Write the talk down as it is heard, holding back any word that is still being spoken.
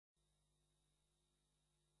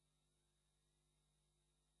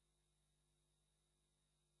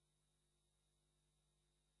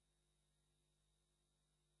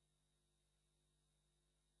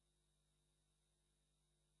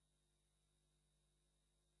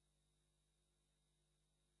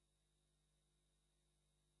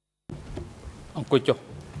អង្គុយចុះ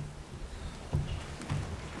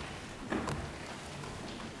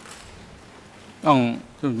អង្គ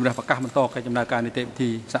ជំនះប្រកាសបន្តកិច្ចដំណើរការនីតិវិធី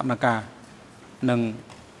សមនការនិង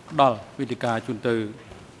ដល់វិធីការជូនទៅ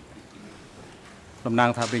តំណាង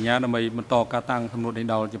ថាបញ្ញាដើម្បីបន្តការតាំងសំណួរនេះ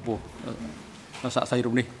ដល់ចំពោះសាក់សីរូ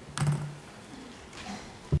បនេះ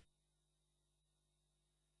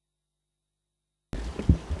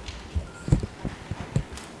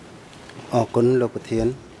អរគុណលោកប្រធាន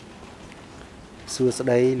សួស្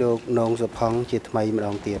តីលោកនងសុផង់ជាថ្មីម្ដ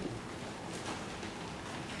ងទៀត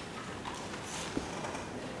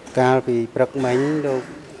កាលពីព្រឹកមិញលោ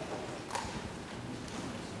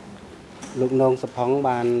កនងសុផង់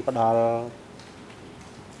បានផ្ដល់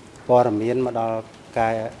ព័ត៌មានមកដល់កា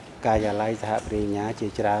រិយាល័យសហប្រញ្ញាជា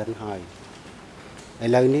ច្រើនហើយឥ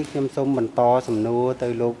ឡូវនេះខ្ញុំសូមបន្តសំណួរទៅ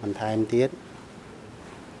លោកបន្ថែមទៀត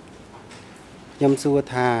ខ្ញុំសួរ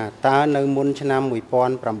ថាតើនៅមុនឆ្នាំ1975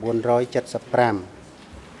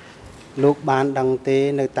លោកបានដឹងទេ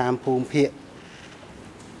នៅតាមភូមិភាគ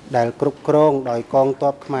ដែលគ្រប់គ្រងដោយកងទ័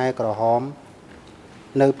ពខ្មែរក្រហម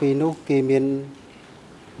នៅពេលនោះគេមាន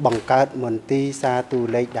បង្កើតមន្ទីរសាទូ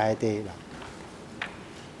លេខដែរទេ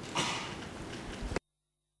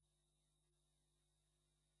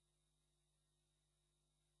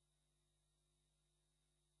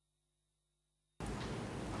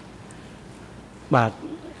បាទ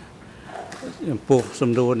ចំពោះ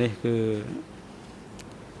សំណួរនេះគឺ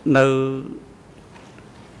នៅ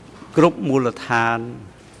គ្រប់មូលដ្ឋាន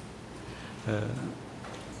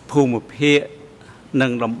ភូមិភាគនិ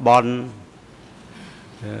ងតំបន់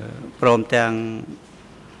ព្រមទាំង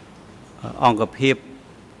អង្គភាព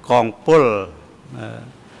កងពល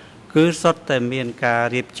គឺសុទ្ធតែមានការ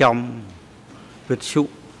រៀបចំវិទ្យុ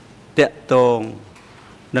តាក់ទង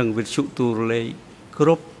និងវិទ្យុទូរលេខគ្រ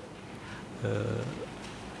ប់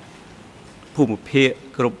ភូមិភាគ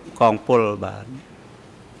គ្រប់កងពលបាទ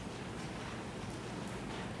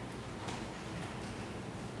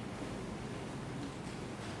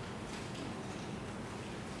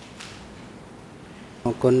អ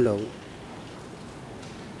រគុណលោក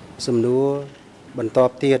សំណួរបន្ត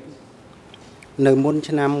ទៀតនៅមុន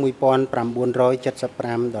ឆ្នាំ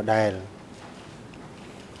1975ដដែល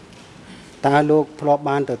តើលោកធ្លាប់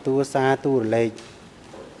បានទទួលសារទូរលេខ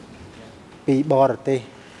ពីបរទេស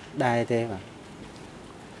ដែរទេ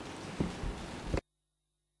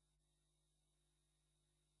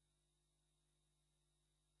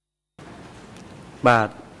បាទ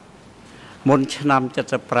មុនឆ្នាំ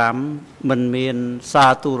75មិនមានសា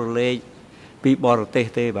រទូរលេខពីបរទេស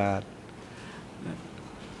ទេបាទ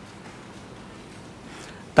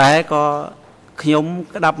តែក៏ខ្ញុំ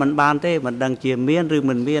ក្តាប់មិនបានទេមិនដឹងជាមានឬ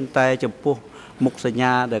មិនមានតែចំពោះមុខសញ្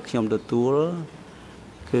ញាដែលខ្ញុំទទួល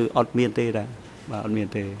គឺអត់មានទេដែរបាទអត់មាន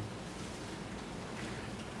ទេ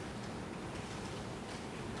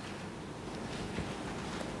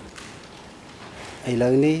ឥឡូ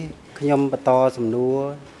វនេះខ្ញុំបន្តសំណួរ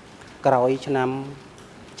ក្រោយឆ្នាំ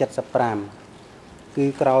75គឺ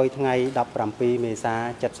ក្រោយថ្ងៃ17មេសា75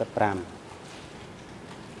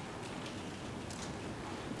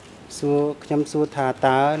ខ្ញុំសួរថា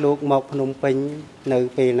តើលោកមកភ្នំពេញនៅ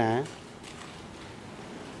ពេលណា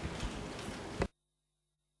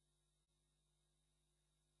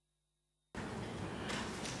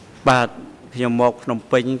បាទខ្ញុំមកភ្នំ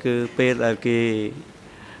ពេញគឺពេលដែលគេ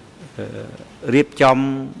រៀបចំ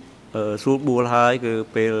ស្រួលបួលហើយគឺ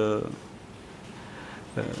ពេល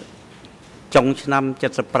ចុងឆ្នាំ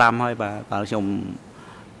75ហើយបាទខ្ញុំ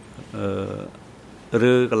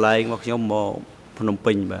ឬកន្លែងមកខ្ញុំមកភ្នំ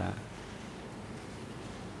ពេញបាទ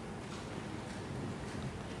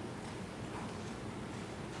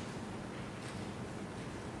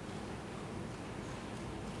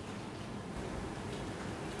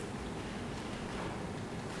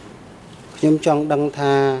ខ្ញុំចង់ដឹង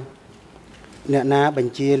ថាអ្នកណាប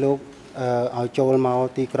ញ្ជាលោកឲ្យចូលមក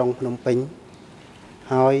ទីក្រុងភ្នំពេញ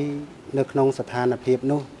ហើយនៅក្នុងស្ថានភាព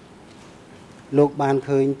នោះលោកបាន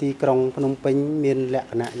ឃើញទីក្រុងភ្នំពេញមានលក្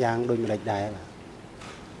ខណៈយ៉ាងដូចម្តេចដែរ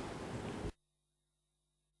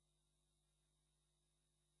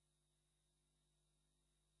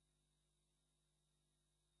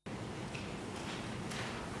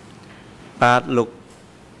បាទលោក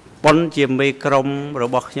ប៉ុនជាមេក្រុមរ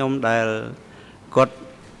បស់ខ្ញុំដែលគាត់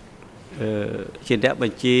ជាអ្នកប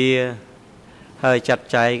ញ្ជាហើយចាត់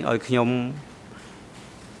ចែងឲ្យខ្ញុំ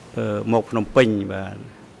មកភ្នំពេញបាទ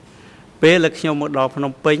ពេលដែលខ្ញុំមកដល់ភ្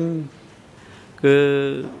នំពេញគឺ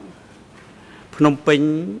ភ្នំពេញ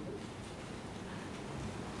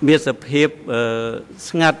មានសភាព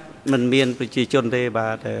ស្ងាត់មិនមានប្រជាជនទេបា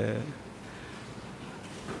ទ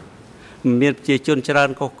មានប្រជាជនច្រើន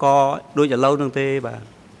កុះកដូចឥឡូវនឹងទេបាទ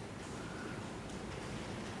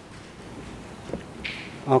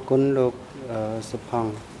អរគុណលោកសុផ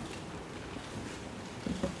ង់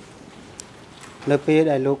នៅពេល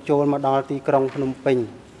ដែលលោកចូលមកដល់ទីក្រុងភ្នំពេញ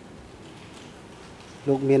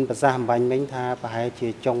លោកមានប្រសាសន៍អំបញ្ញមិញថាប្រហែលជា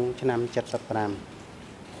ចុងឆ្នាំ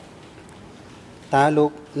75តើលោ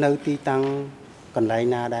កនៅទីតាំងកន្លែង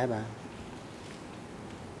ណាដែរបាទ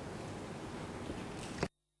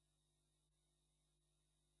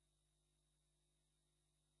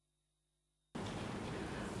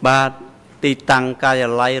បាទទីតាំងការិយា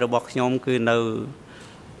ល័យរបស់ខ្ញុំគឺនៅ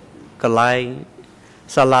កន្លែង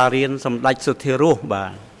សាលារៀនសម្ដេចសុធារសបា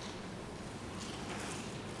ទ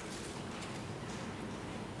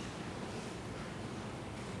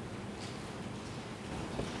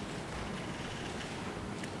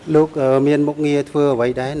លោកមានមុខងារធ្វើអ្វី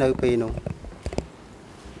ដែរនៅពេលនោះ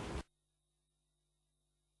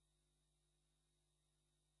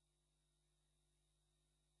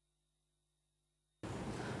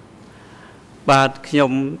បាទខ្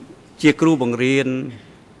ញុំជាគ្រូបង្រៀន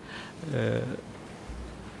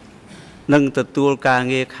នឹងទទួលការ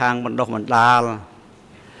ងារខាងបណ្ដុះបណ្ដាលឲ្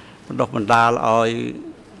យ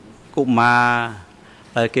កុមារ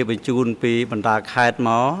ដែលគេបញ្ជូនពីបណ្ដាខេត្ត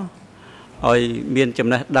មកឲ្យមានចំ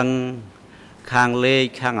ណេះដឹងខាងលេខ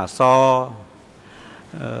ខាងអក្សរ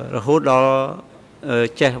រហូតដល់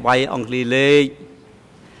ចេះវាយអង់គ្លេសលេខ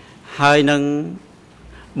ហើយនឹង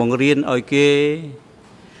បង្រៀនឲ្យគេ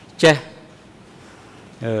ចេះ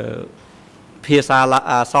ភាសា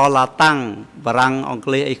អក្សរឡាតាំងបារាំងអង់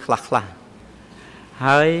គ្លេសអីខ្លះ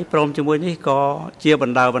ហើយព្រមជាមួយនេះក៏ជាប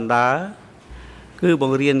ណ្ដាគឺប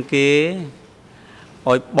ង្រៀនគេ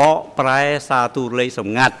ឲ្យបកប្រែសារទូរលេខស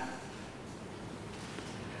ម្ងាត់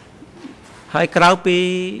ហើយក្រៅពី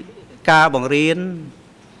ការបង្រៀន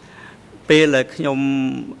ពេលដែលខ្ញុំ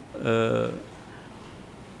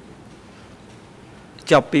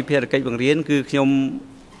ចប់ពីភារកិច្ចបង្រៀនគឺខ្ញុំ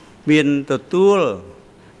មានទទួល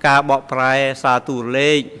ការបកប្រែសារទូរ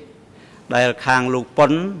លេខដែលខាងលោកប៉ុ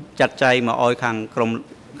នចាត់ចែងមកឲ្យខាងក្រុម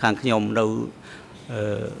ខាងខ្ញុំនៅ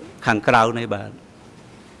ខាងក្រៅនេះបាទ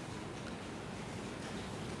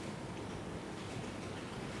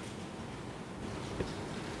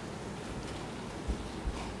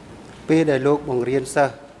ពេលដែលលោកបង្រៀនសិ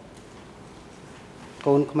ស្ស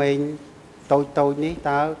កូនក្មេងតូចនេះ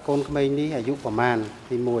តើកូនក្មេងនេះអាយុប្រមាណ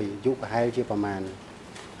ទី1អាយុប្រហែលជាប្រមាណ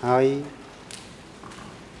ហើយ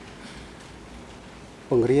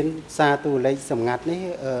បង្រៀនសារទូរលេខសម្ងាត់នេះ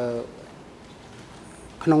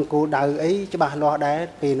ក្នុងគោលដៅអីច្បាស់លាស់ដែរ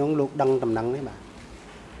ពេលនោះលោកដឹងដំណឹងនេះ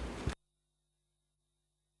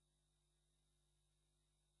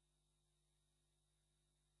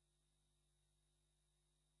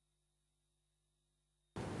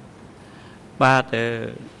ទ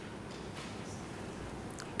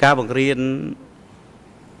ការបង្រៀន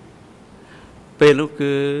ពេលនោះ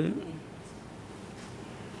គឺ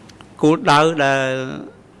គោលដៅដែល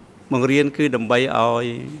បង្រៀនគឺដើម្បីឲ្យ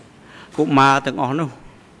កុមារទាំងអស់នោះ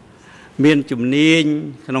មានជំនាញ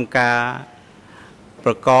ក្នុងការ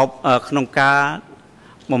ប្រកបក្នុងការ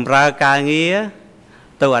បម្រើការងារ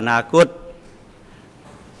ទៅអនាគត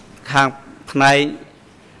ខាងផ្នែក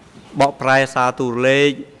បកប្រែសារទូរលេ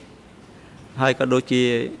ខហើយក៏ដូចជា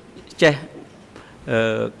ចេះ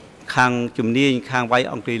ខាងជំនាញខាងវាយ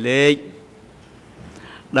អង់គ្លេសលេខ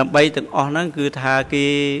ដើម្បីទាំងអស់ហ្នឹងគឺថាគេ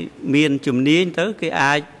មានជំនាញទៅគេ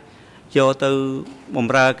អាចយកទៅប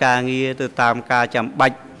ម្រើការងារទៅតាមការចាំបា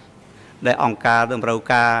ច់ដែលអង្គការតម្រូវ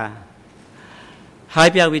ការហើយ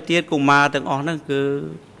ពីវិទានកុមារទាំងអស់ហ្នឹងគឺ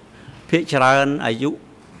ភាគច្រើនអាយុ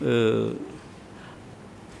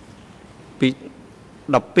ពី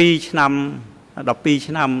12ឆ្នាំ10ទៅ12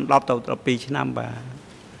ឆ្នាំបាទ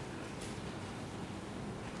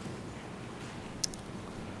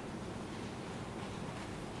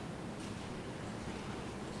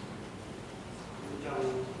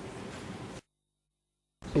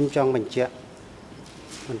ខ្ញុំចង់បញ្ជាក់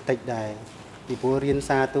បន្តិចដែរពីព្រោះរៀន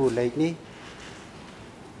សារទូរលេខនេះ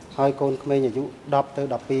ហើយកូនក្មេងអាយុ10ទៅ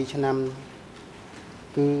12ឆ្នាំ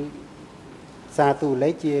គឺសារទូរលេ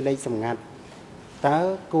ខជាលេខសម្ងាត់តើ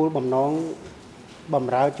គោលបំណងប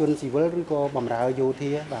ម្រើជនស៊ីវិលឬក៏បម្រើយោ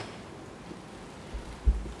ធាបាទ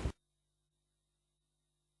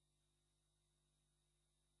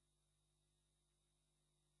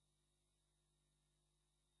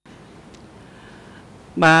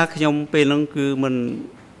បាទខ្ញុំពេលហ្នឹងគឺមិន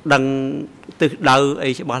ដឹងទិសដៅអី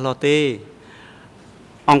ច្បាស់លាស់ទេ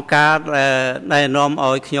អង្គការដែលនាំ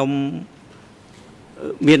ឲ្យខ្ញុំ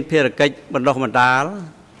មានភារកិច្ចបណ្ដុះបណ្ដាល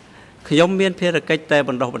ខ្ញុំមានភារកិច្ចតែប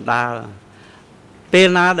ណ្ដុះបណ្ដាលពេល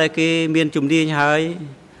ណាដែលគេមានជំនាញហើយ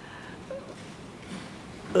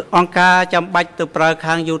អង្គការចាំបាច់ទៅប្រើ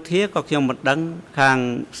ខាងយោធាក៏ខ្ញុំមិនដឹងខាង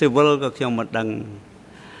ស៊ីវិលក៏ខ្ញុំមិនដឹង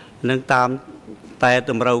នឹងតាមតែ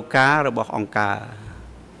តម្រូវការរបស់អង្គការ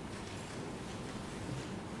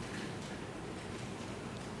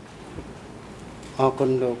អរគុណ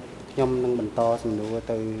លោកខ្ញុំនឹងបន្តសំណួរ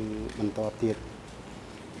ទៅបន្តទៀត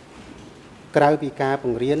ក្រៅពីការប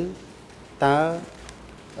ង្រៀនតើ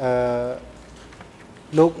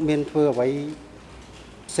លោកមានធ្វើអ្វី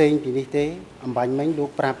ផ្សេងពីនេះទេអំបញ្ញមិញលោក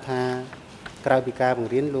ប្រាប់ថាក្រៅពីការប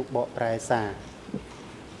ង្រៀនលោកបកប្រែសារ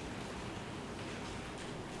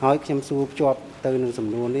ហើយខ្ញុំសួរភ្ជាប់ទៅនឹងសំ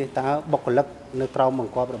ណួរនេះតើបុគ្គលិកនៅក្រោមប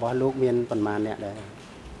ង្គាប់របស់លោកមានប៉ុន្មានអ្នកដែរ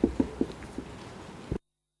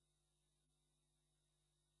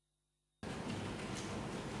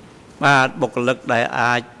បាទបុគ្គលិកដែល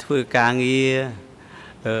អាចធ្វើការងារ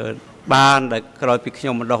បានដែលក្រោយពីខ្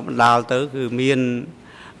ញុំបណ្ដុះបណ្ដាលទៅគឺមាន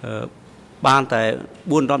បានតែ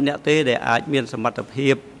4-10នាក់ទេដែលអាចមានសមត្ថភា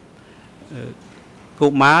ពកុ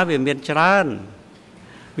មារវាមានច្រើន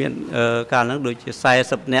មានកាលហ្នឹងដូចជា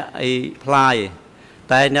40នាក់អីផ្លាយ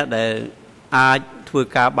តែអ្នកដែលអាចធ្វើ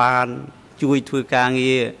ការបានជួយធ្វើការ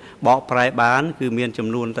ងារបកប្រែបានគឺមានចំ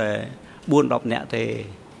នួនតែ4-10នាក់ទេ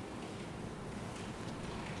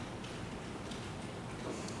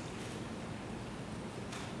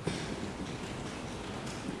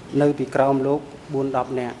នៅពីក្រោមលោក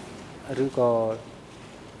4-10នាក់ឬក៏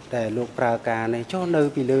តែលោកប្រើការនេះចុះនៅ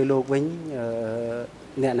ពីលើលោកវិញ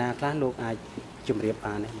អ្នកណាខ្លះលោកអាចជម្រាប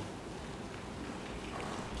បានទេ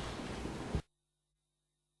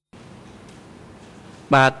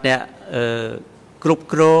បាទអ្នកគ្រប់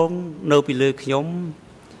គ្រងនៅពីលើខ្ញុំ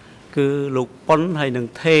គឺលោកប៉ុនហើយនឹង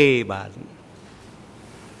ថេបាទ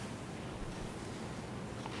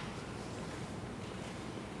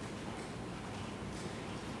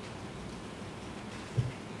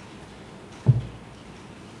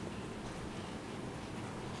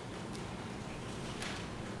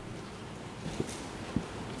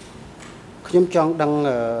ខ្ញុំចង់ដឹង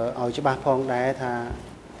ឲ្យច្បាស់ផងដែរថា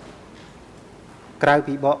ក្រៅ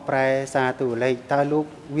ពីបកប្រែសារទូលេខតើលោក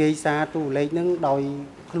វាយសារទូលេខនឹងដោយ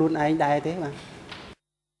ខ្លួនឯងដែរទេបាទ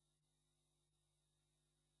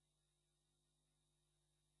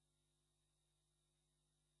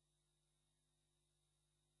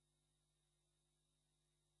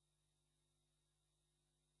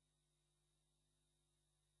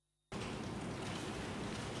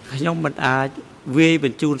ខ្ញុំមិនអាចវាយប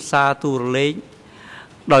ញ្ជូនសារទូរលេខ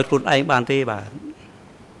ដោយខ្លួនឯងបានទេបាទ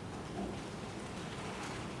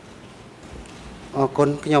អរគុណ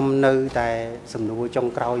ខ្ញុំនៅតែសំណួរចុង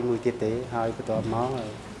ក្រោយមួយទៀតទេហើយបន្ទាប់មក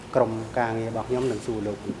ក្រុមការងាររបស់ខ្ញុំនឹងសួរ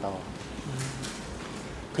លោកបន្ត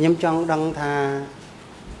ខ្ញុំចង់ដឹងថា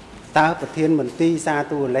តើប្រធានមន្ទីរសារ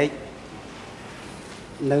ទូរលេខ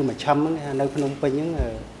នៅមជ្ឈិមហ្នឹងនៅភ្នំពេញហ្នឹង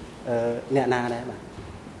អ្នកណាដែរបាទ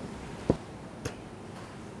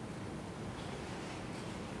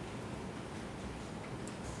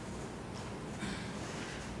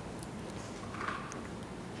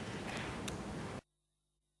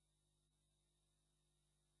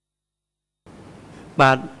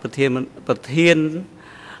បាទប្រធាន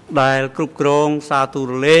ដែលគ្រប់គ្រងសារទូ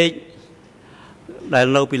រលេខដែល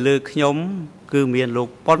នៅពីលើខ្ញុំគឺមានលោក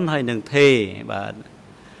ប៉ុនហើយនឹងថេបាទ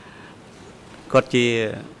គាត់ជា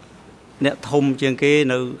អ្នកធំជាងគេ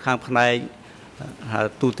នៅខាងផ្នែក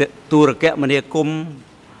ទូរគមនាគមន៍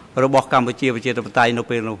របស់កម្ពុជាប្រជាធិបតេយ្យនៅ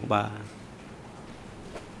ពេលនោះបាទ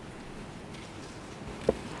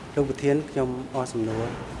លោកប្រធានខ្ញុំអរសំណួរ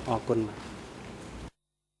អរគុណ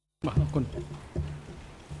បាទអរគុណ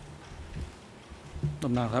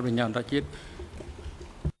តំណាងរដ្ឋវិញ្ញាណរដ្ឋជាតិ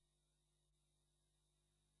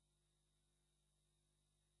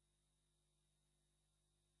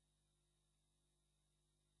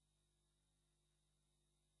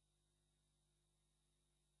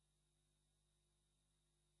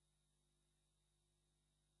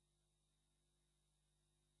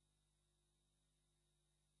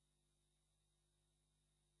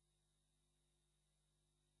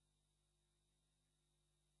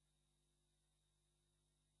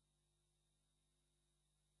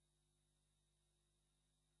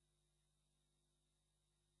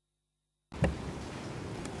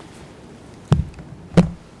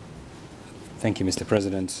Thank you, Mr.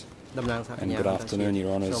 President, and good afternoon,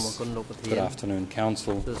 Your Honours, good afternoon,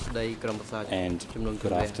 Council, and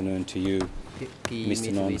good afternoon to you,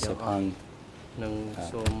 Mr. Non Sapang.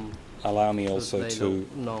 Allow me also to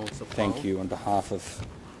thank you on behalf of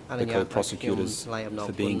the co-prosecutors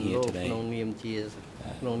for being here today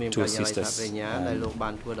to assist us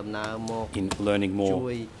in learning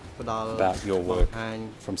more about your work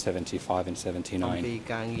from 75 and 79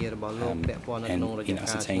 and in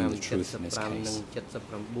ascertaining the truth in this case.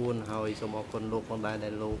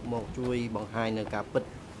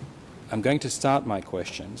 I'm going to start my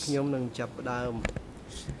questions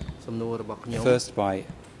first by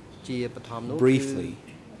briefly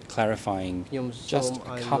clarifying just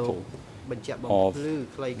a couple of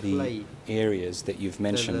the areas that you've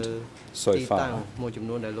mentioned so far,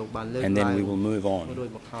 and then we will move on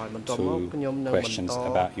to questions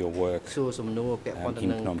about your work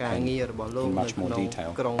in Phnom Penh in much more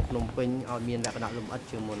detail.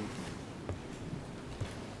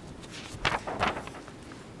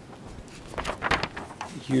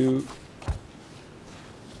 You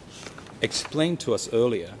explained to us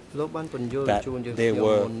earlier that there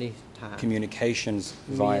were communications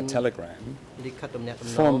via telegram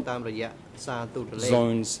from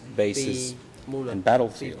zones, bases and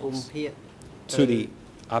battlefields to the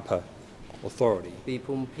upper authority,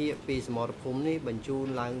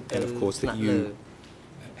 and of course that you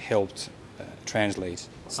helped translate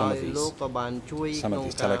some of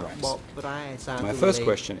these telegrams. My first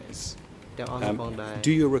question is,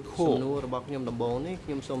 do you recall,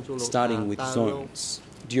 starting with zones,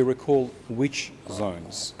 do you recall which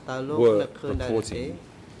zones were reporting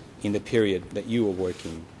in the period that you were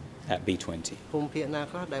working at B20?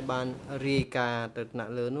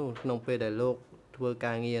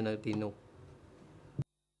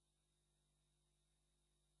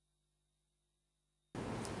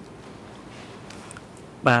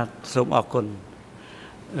 បាទសូមអរគុណ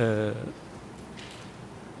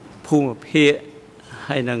ភូមិភាគ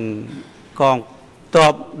ហើយនឹងកងទ័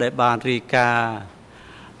ពដែលបានរាយការណ៍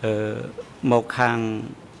មកខាង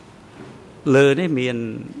លើនេះមាន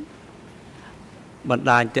បណ្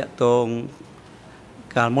ដាញតាក់ទង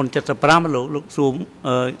កាលមុន75លោកស៊ូម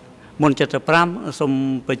មុន75សូម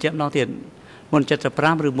បញ្ជាក់ម្ដងទៀតមុន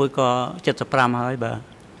75ឬមួយក៏75ហើយបាទ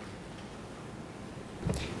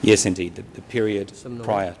Yes, indeed, the period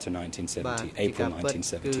prior to 1970, April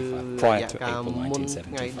 1975, prior to April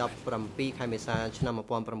 1975.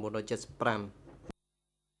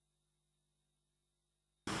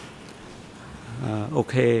 អូ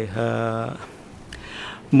ខេ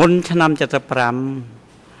មុនឆ្នាំ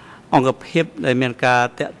75អង្គភាពដែលមានការ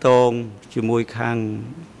តាក់ទងជាមួយខាង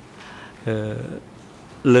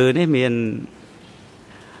លើនេះមាន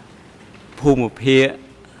ភូមិភាគ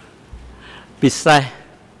ពិសេស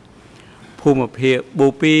ភូមិភាគបូ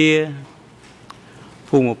ព៌ា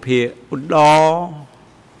ភូមិភាគឧត្តរ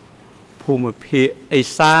ភូមិភាគឦ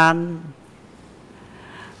សាន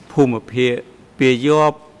ភូមិភាគពាយ័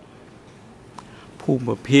ព្យភូ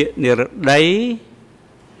មិភាគនិរដី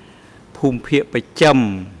ភូមិភាគប្រចាំ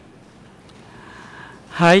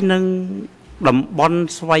ហើយនឹងតំបន់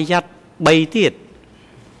ស្វយ័ត3ទៀត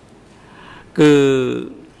គឺ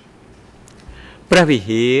ព្រះវិ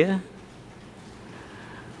ហារ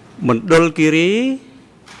មណ្ឌលគិរី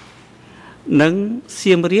និង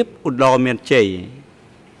សៀមរាបឧត្តរមានជ័យ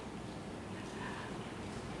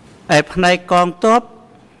ឯផ្នែកកងទ័ព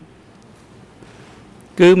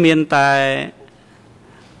គឺមានតែ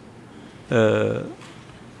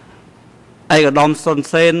ឯកឧត្តមសុន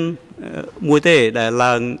សេនមួយទេដែល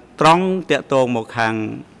ឡើងត្រង់តាក់ទងមកខាង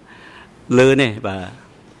លើនេះបាទ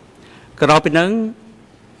ក្រៅពីនឹង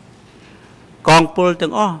កងពល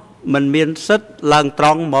ទាំងអស់មិនមានសិទ្ធិឡើងត្រ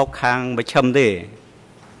ង់មកខាងមជ្ឈិមទេ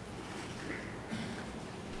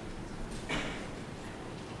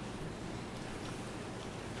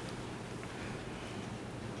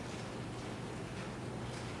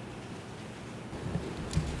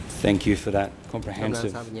Thank you for that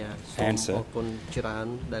comprehensive answer.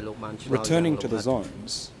 Returning to the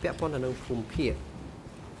zones,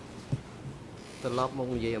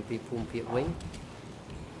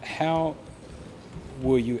 how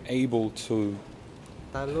were you able to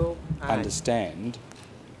understand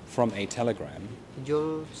from a telegram,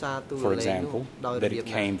 for example, that it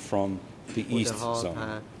came from the East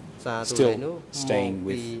Zone, still staying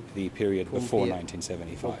with the period before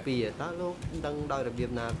 1975?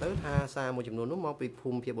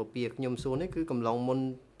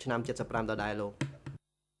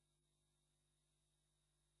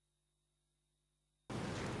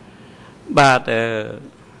 But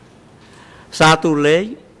សារទូលេខ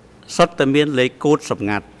សុទ្ធតែមានលេខកូដសម្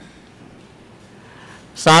ងាត់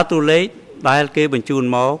សារទូលេខដែលគេបញ្ជូន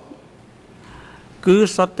មកគឺ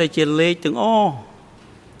សុទ្ធតែជាលេខទាំងអស់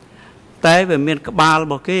តែវាមានក្បាលរ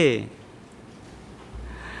បស់គេ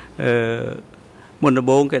មុនដំ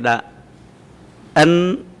បូងគេដាក់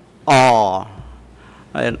NR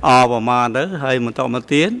ហើយ NR ប្រមាណទៅហើយបន្តមក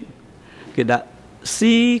ទៀតគេដាក់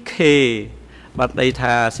CK បាត់ន័យ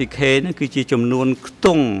ថា CK នេះគឺជាចំនួនខ្ទ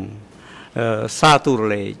ង់សារទូរ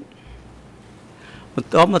លេខបន្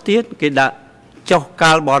តមកទៀតគេដាក់ចុះ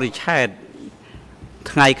កាលបរិច្ឆេទ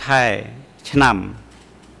ថ្ងៃខែឆ្នាំ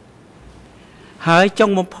ហើយចុង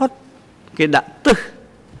បំផុតគេដាក់ទឹះ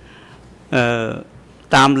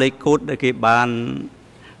តាមលេខកូដដែលគេបាន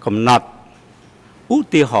កំណត់ឧ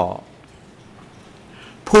ទាហរណ៍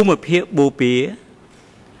ភូមិភាគបូព៌ា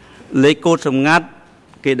លេខកូដសម្ងាត់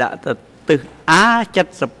គេដាក់ទឹះ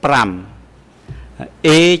A75 A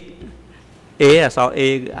អក្សរ A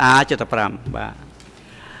A75 បាទ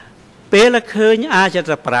ពេលឃើញ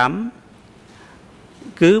A75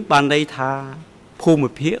 គឺបានន័យថាភូមិ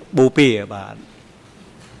ភាគបូព៌ាបាទ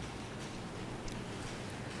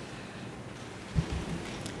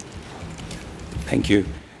Thank you.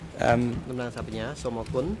 តំណាងសាបញ្ញាសូមអរ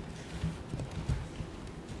គុណ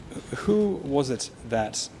Who was it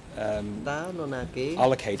that តើនរណាគេ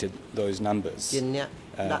allocated those numbers? ជាអ្នក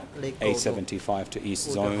ដាក់លេខកូដ A75 to East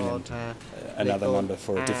Zone and another number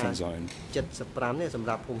for a different zone. 75នេះសម្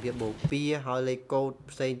រាប់ភូមិភាគបូព៌ាហើយលេខកូដ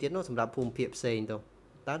ផ្សេងទៀតនោះសម្រាប់ភូមិភាគផ្សេងទៅ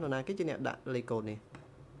តើនរណាគេជាអ្នកដាក់លេខកូដនេះ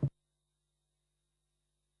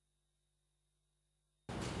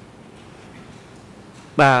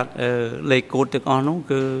បាទលេខកូដទាំងអស់នោះ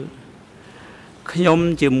គឺខ្ញុំ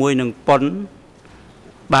ជាមួយនឹងប៉ុន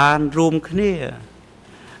បានរួមគ្នា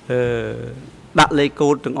ដាក់លេខកូ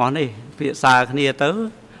ដទាំងអស់នេះភាសាគ្នាទៅ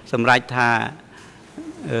សម្រាប់ថា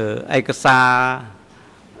ឯកសារ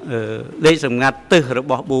លេខសម្ងាត់ទឹះរ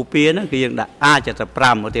បស់បូព៌ាហ្នឹងគឺយើងដាក់ A75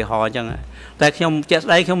 ឧទាហរណ៍អញ្ចឹងតែខ្ញុំជាក់ស្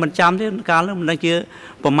ដែងខ្ញុំមិនចាំទេកាលនោះមិនដឹងជា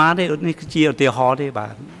ប្រមាណទេនេះគឺជាឧទាហរណ៍ទេបា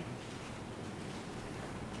ទ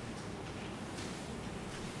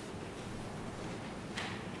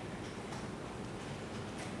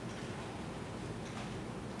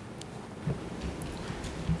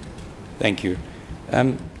Thank you.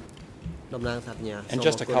 តំណាងសាបញ្ញា And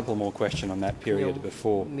just a couple more questions on that period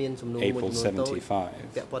before មានសំណួរមួយ April ចំនួនតូច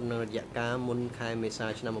 75. ពាក់ព័ន្ធនឹងរយៈកាលមុនខែមេសា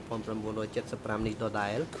ឆ្នាំ 1975 នេះដដែ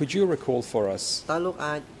ល Could you recall for us តើលោក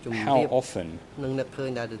អាចជំរាប how often, នឹងនឹកឃើញ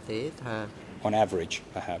ដែរទេថា on average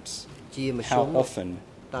perhaps, ជាមធ្យ how ម often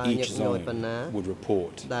តើ each ញឹកញយ zone ប៉ុណ្ណា would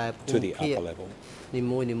report ដែលភូ to មិ the ភាគ upper level? នី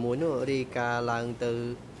មួយៗនោះរាយការណ៍ឡើងទៅ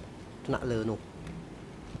ថ្នាក់លើនោះ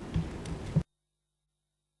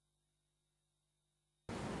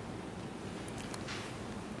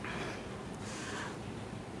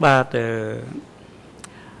បាទ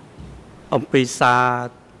អំពីសារ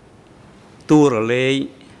ទូរលេខ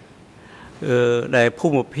ដែលភូ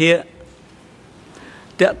មិភាគ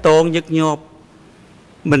តាក់ទងញឹកញាប់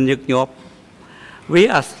មិនញឹកញាប់វា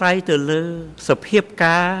អាស្រ័យទៅលើសភាព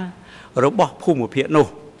ការរបស់ភូមិភាគនោះ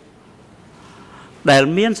ដែល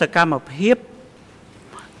មានសកម្មភាព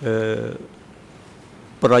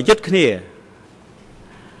ប្រយុទ្ធគ្នា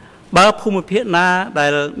បើភូមិភាគណាដែ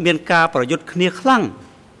លមានការប្រយុទ្ធគ្នាខ្លាំង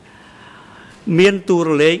មានទូរ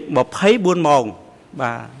លេខ24ម៉ោង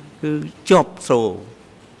បាទគឺជាប់សូ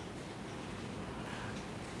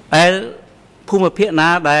ឯភូមិភាគណា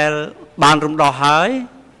ដែលបានរំដោះហើយ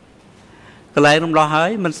កន្លែងរំដោះហើយ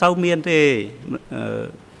មិនសូវមានទេ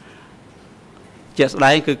ជាក់ស្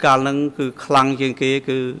ដែងគឺកាលហ្នឹងគឺខ្លាំងជាងគេ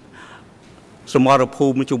គឺសមរភូ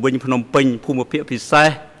មិជុំវិញភ្នំពេញភូមិភាគពិសេស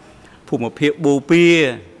ភូមិភាគបូព៌ា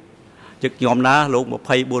ជឹកខ្ញុំណាលោក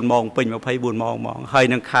24ម៉ោងពេញ24ម៉ោងហ្មងហើយ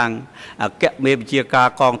នឹងខាងអគ្គមេបញ្ជាការ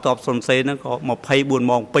កងទ័ពសុនសេនហ្នឹងក៏24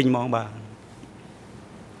ម៉ោងពេញហ្មងបាទ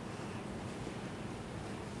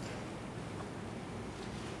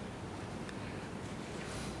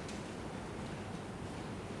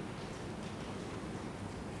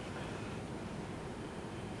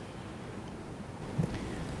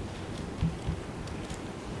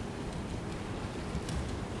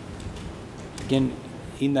Again,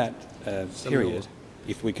 in that period,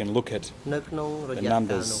 if we can look at នៅក្នុងរ the យៈកាល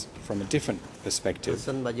នោះ numbers from a different បើ perspective,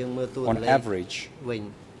 សិនបើយើងមើលតួ on លេខ average, វិញ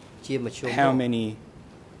ជាមធ្យម how many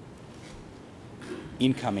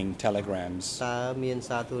incoming telegrams តើមាន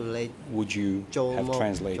សារទូរលេខ would you ចូល have មកចំ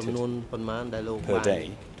translated នួនប៉ុន្មានដែលលោក per បាន day?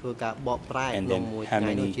 ធ្វើការបកប្រែ And ក្នុង then មួយ how ថ្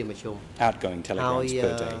ងៃនោះ many ជាមធ្យម outgoing ហើយ telegrams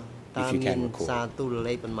per day, តើ if you មាន can recall? សារទូរ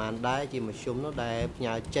លេខប៉ុន្មានដែរជាមធ្យមនោះដែលផ្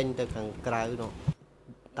ញើចេញទៅខាងក្រៅនោះ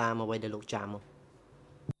តាមអ្វីដែលលោកចាំមក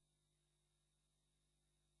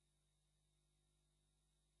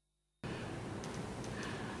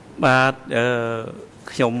បាទ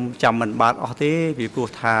ខ្ញុំចាំមិនបាត់អស់ទេពីព្រោះ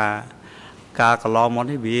ថាការកន្លងមក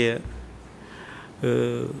នេះវា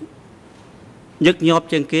ញឹកញាប់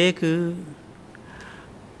ជាងគេគឺ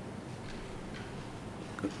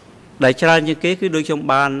ដែលច្រើនជាងគេគឺដូចខ្ញុំ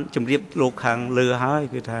បានជម្រាបលោកខាងលើហើយ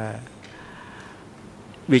គឺថា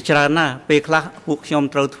វាច្រើនណាស់ពេលខ្លះពួកខ្ញុំ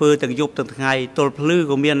ត្រូវធ្វើទាំងយប់ទាំងថ្ងៃទល់ភ្លឺ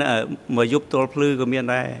ក៏មានមួយយប់ទល់ភ្លឺក៏មាន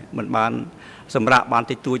ដែរមិនបានសម្រាប់បាន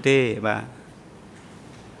តិចតួចទេបាទ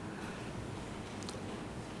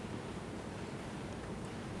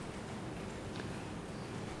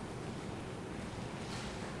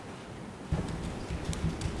Thank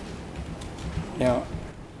Now,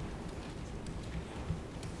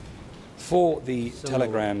 for the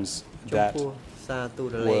telegrams that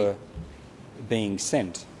were being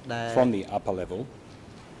sent from the upper level,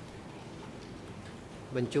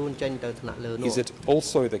 is it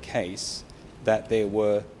also the case that there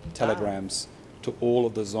were telegrams to all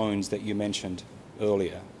of the zones that you mentioned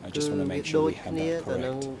earlier? I just want to make sure we have that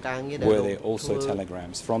correct. Were there also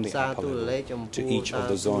telegrams from the upper level to each of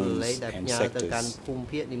the zones and sectors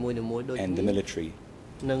and the military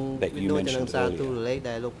that you mentioned earlier?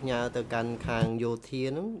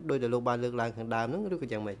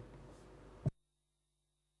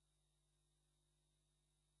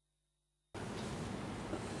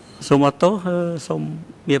 សូមអត់ទោសសូម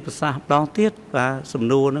មានប្រសាសន៍ម្ដងទៀតបាទសំ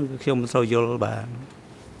ណួរហ្នឹងគឺខ្ញុំមិនសូវយល់បាទ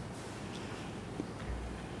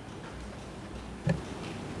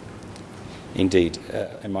Indeed,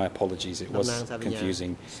 and my apologies, it was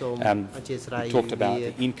confusing. You talked about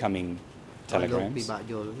the incoming telegrams,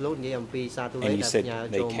 and you said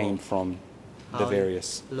they came from the various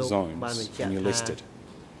zones, and you listed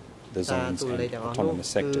the zones and autonomous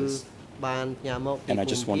sectors. And I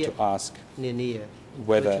just want to ask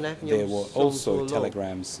whether there were also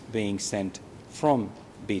telegrams being sent from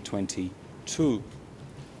B20 to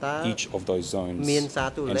each of those zones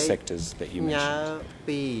and sectors that you mentioned.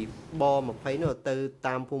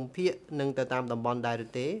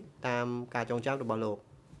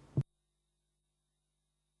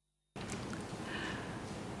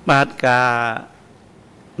 បាទការ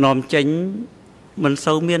នាំចេញមិន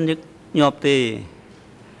សូវមានញឹកញាប់ទេ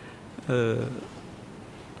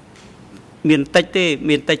មានតិចទេ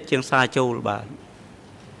មានតិចជាងសារចូលបាទ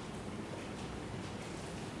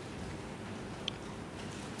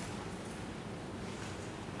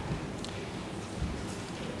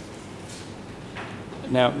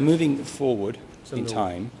Now, moving forward in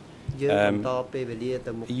time,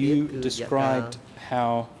 you described how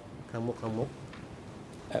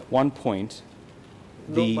at one point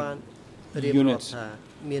the unit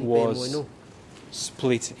was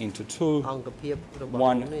split into two.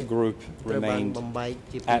 One group remained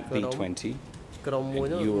at B20,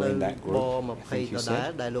 and you were in that group, I think you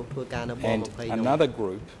said. And another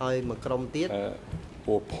group,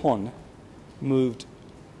 or PON, moved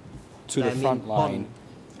to the front line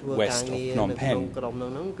west of Phnom Penh.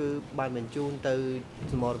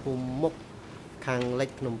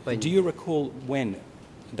 Do you recall when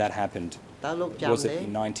that happened? Was it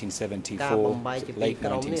in 1974, was it late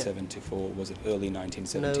 1974, was it early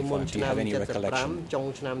 1975? Do you have any recollection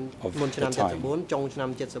of the time?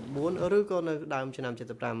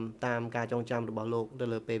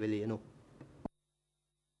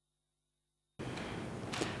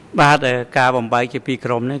 បាទការបំបែកជាពីរ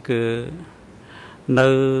ក្រុមនេះគឺនៅ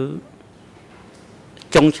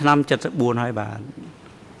ចុងឆ្នាំ74ហើយបាទ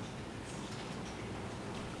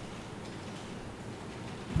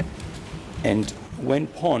And when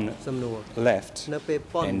PON left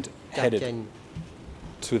and headed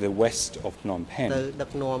to the west of Phnom Penh,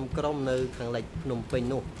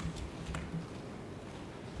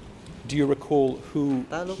 do you recall who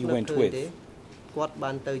he went with? គាត់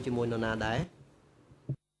បានទៅជាមួយនរណាដែរ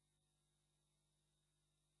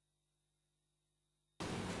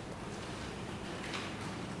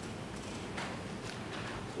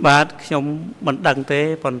បាទខ្ញុំមិនដឹងទេ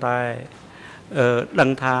ប៉ុន្តែដឹង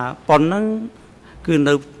ថាប៉ុនហ្នឹងគឺ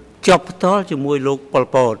នៅជាប់ផ្ទាល់ជាមួយលោកប៉ុល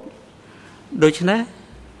ពតដូច្នេះ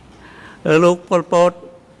លោកប៉ុលពត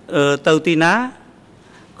ទៅទីណា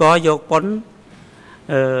ក៏យកប៉ុន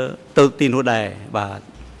ទៅទីនោះដែរបាទ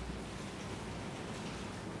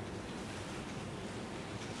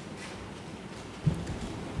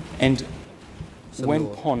And when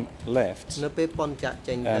PON left,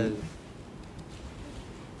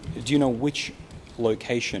 do you know which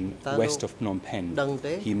location west of Phnom Penh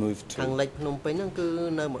he moved to? ខាងលិចភ្នំពេញហ្នឹងគឺ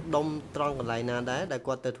នៅម្ដុំត្រង់កន្លែងណាដែរដែល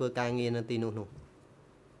គាត់ទៅធ្វើការងារនៅទីនោះនោះ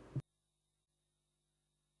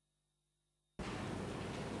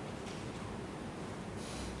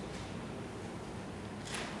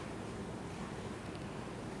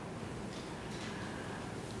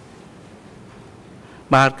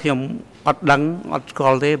បាទខ្ញុំអត់ដឹងអត់ស្គា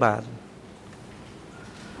ល់ទេបាទ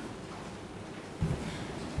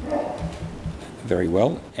Very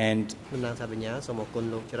well. And តំណាងសាបញ្ញាសូមអរគុណ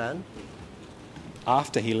លោកច្រើន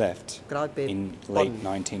after he left in late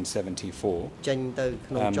 1974 ចេញទៅ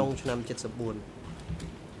ក្នុងចុងឆ្នាំ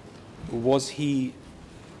74 was he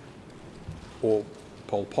or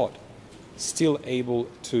Pol Pot still able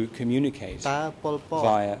to communicate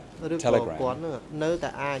via telegram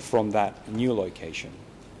from that new location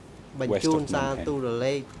បញ្ជូនសារទូរ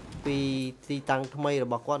លេខពីទីតាំងថ្មីរ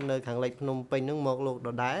បស់គាត់នៅខាងលិចភ្នំពេញហ្នឹងមកលោកដ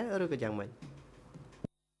ដែលឬក៏យ៉ាងម៉េច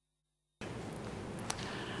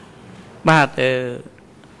បាទ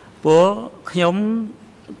ព្រោះខ្ញុំ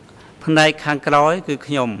ផ្នែកខាងក្រោយគឺ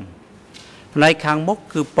ខ្ញុំផ្នែកខាងមុខ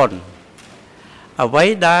គឺប៉ុនអ្វី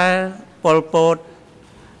ដែលប៉ុលពត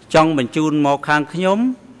ចង់បញ្ជូនមកខាងខ្ញុំ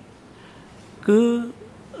គឺ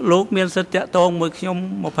លោកមានសិទ្ធិតាក់ទងមួយខ្ញុំ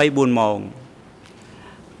24ម៉ោង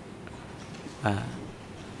បាទ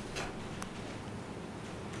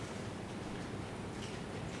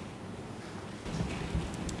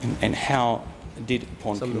And how did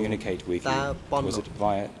Pon communicate with you? Was it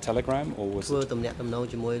via telegram or was it ធ្វើទំនាក់ទំនង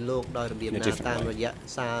ជាមួយលោកដោយរបៀបណាតាមរយៈ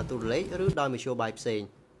សារទូរលេខឬដោយមធ្យោបាយផ្សេង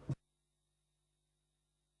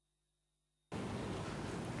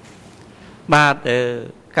បាទ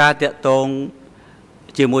ការតាក់ទង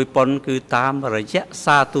ជាមួយប៉ុនគឺតាមរយៈ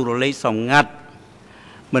សារទូរលេខសម្ងាត់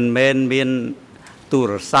មិនមែនមានទូ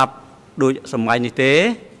រស័ព្ទដូចសម័យនេះទេ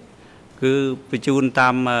គឺបញ្ជូនតា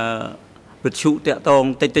មវិទ្យុតាក់ទង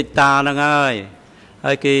តិចតាហ្នឹងហើយ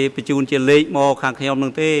គេបញ្ជូនជាលេខមកខាងខ្ញុំនឹ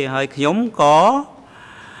ងទេហើយខ្ញុំក៏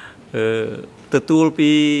ទទួល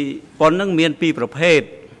ពីប៉ុនហ្នឹងមានពីរប្រភេទ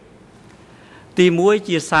ទី1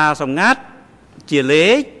ជាសារសម្ងាត់ជាលេ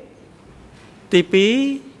ខទី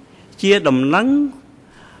2ជាដំណឹង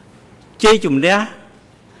ជ័យជំនះ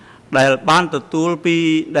ដែលបានទទួលពី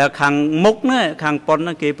ដែលខាងមុខណាខាងប៉ុនហ្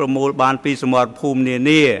នឹងគេប្រមូលបានពីសមត្ថភូមិនា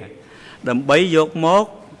នាដើម្បីយកមក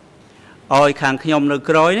ឲ្យខាងខ្ញុំនៅ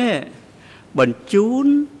ក្រោយនេះបញ្ជូន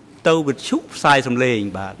ទៅវិទ្យុផ្សាយសម្លេង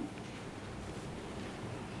បាទ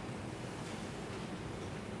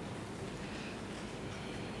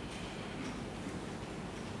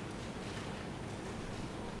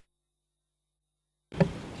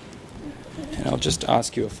And I'll just ask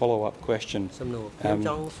you a follow-up question.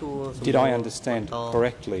 Did I understand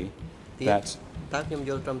correctly that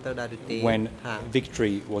when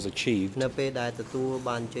victory was achieved in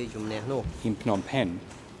Phnom Penh,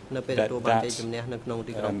 that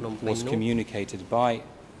was communicated by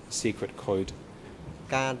secret code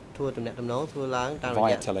via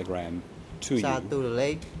telegram to you,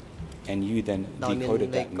 and you then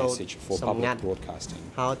decoded that message for public broadcasting.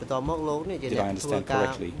 Did I understand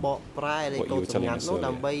correctly what you were telling us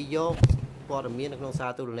earlier? ព័ត៌មាននៅក្នុងសា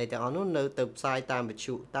រទូរលេខទាំងអស់នោះនៅទៅផ្សាយតាមវិទ្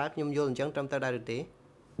យុតើខ្ញុំយល់អញ្ចឹងត្រឹមត្រូវដែរឬទេ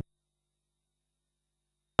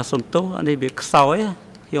សុំទោសអានេះវាខ្សោយ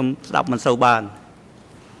ខ្ញុំស្ដាប់មិនសូវបាន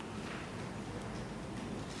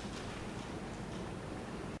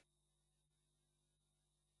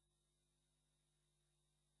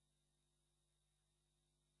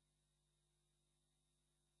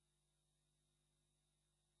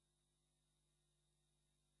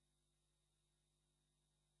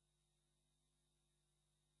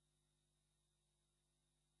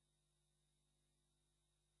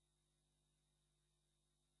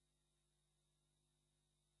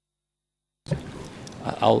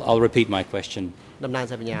I'll repeat my question.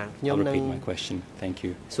 I'll repeat my question. Thank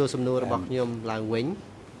you.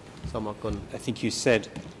 I think you said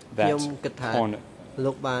that Pon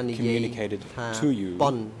communicated to you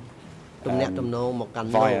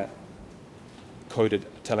via coded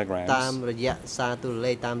telegrams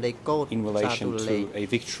in relation to a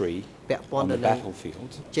victory on the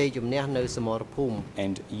battlefield,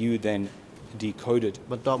 and you then decoded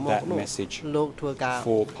that message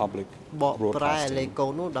for public broadcasting.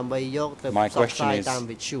 My question is,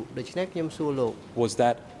 was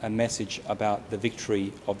that a message about the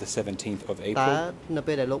victory of the 17th of April,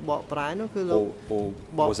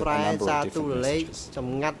 or was it a number of different messages?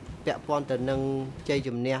 ពាក់ព័ន្ធទៅនឹងជ័យ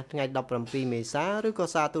ជំនះថ្ងៃ17មេសាឬក៏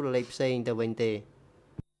សារទូរលេខផ្សេងទៅវិញទេ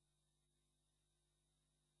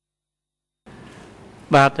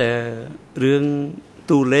បាទរឿង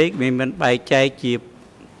ទូរលេខមិនបែកចែកជា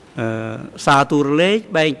សារទូរលេខ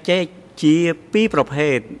បែងចែកជាពីរប្រ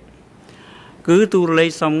ភេទគឺទូរលេខ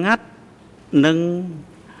សម្ងាត់និង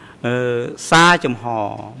សារចំហ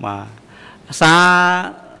បាទសារ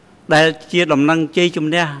ដែលជាដំណឹងជ័យជំ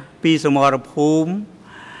នះពីសមរភូមិ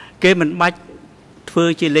គេមិនបាច់ធ្វើ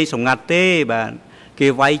ជាលេខសម្ងាត់ទេបាទគេ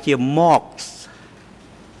វាយជាមក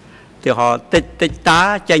ទីហោតិចតិចតា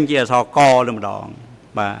ចេញជាអក្សរកតែម្ដង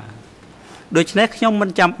បាទដូច្នេះខ្ញុំមិន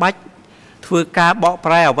ចាំបាច់ធ្វើការបក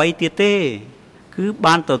ប្រែអ្វីទៀតទេគឺ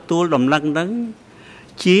បានទទួលដំណឹងហ្នឹង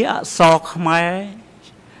ជាអក្សរខ្មែរ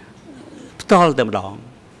ផ្ទាល់តែម្ដង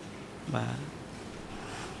បាទ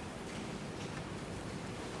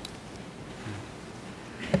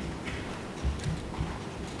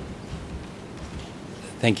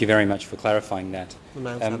Thank you very much for clarifying that.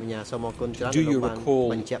 Do you recall,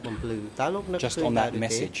 just on that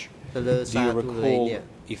message, do you recall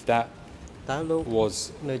if that was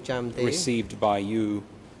received by you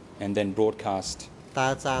and then broadcast តើ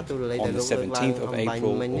សារទូរលេខដែលលោកលើកឡើងអំបញ្ញ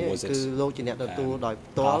មិញនេះគឺលោកជាអ្នកទទួលដោយ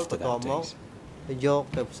ផ្ទាល់បន្តមកយក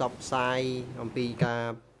ទៅផ្សព្វផ្សាយអំពីការ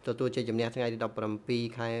ទទួលជ័យជំនះថ្ងៃទី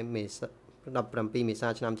17ខែមេសា17មេសា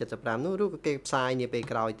ឆ្នាំ75នោះឬក៏គេផ្សាយនាពេល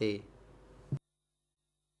ក្រោយទេ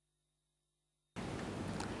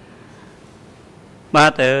បា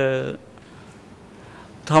ទ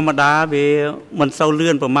ធម្មតាវាមិនសូវលឿ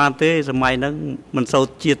នប្រហែលទេសម័យហ្នឹងមិនសូវ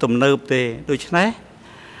ជាទំនើបទេដូច្នេះ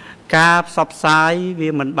ការផ្សព្វផ្សាយវា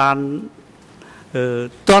មិនបាន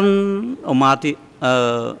តន់អមាទី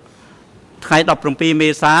ថ្ងៃ17មេ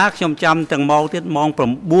សាខ្ញុំចាំទាំងម៉ោងទៀតម៉ោង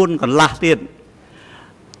9កន្លះទៀត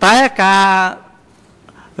តែការ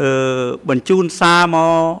បញ្ជូនសារមក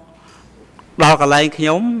ដល់កន្លែងខ្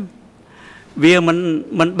ញុំវា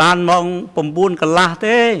មិនបានម៉ោង9កន្លះ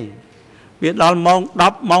ទេវាដល់ម៉ោង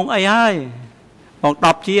10ម៉ោងអីហើយម៉ោង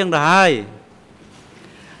10ជាងទៅហើយ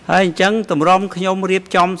អញ្ចឹងតម្រុំខ្ញុំរៀប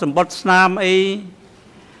ចំសម្បត្តិស្នាមអី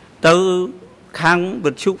ទៅខាង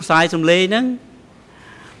វិទ្យុផ្សាយសំឡេងហ្នឹង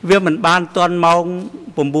វាមិនបានទាន់ម៉ោង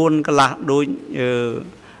9កន្លះដូច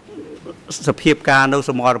សភាពការនៅ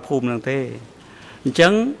សមរភូមិហ្នឹងទេអញ្ចឹ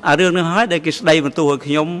ងអារឿងនេះហើយដែលគេស្ដីបន្ទោសឲ្យ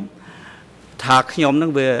ខ្ញុំថាខ្ញុំហ្នឹ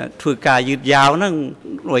ងវាធ្វើការយឺតយ៉ាវហ្នឹង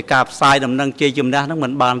ដោយការផ្សាយដំណឹងជ័យជំនះហ្នឹងមិ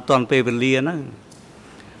នបានទាន់ពេលវេលាហ្នឹង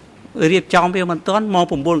រៀបចំវាមិនទាន់ម៉ោង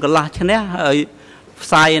9កន្លះឈ្នះហើយផ្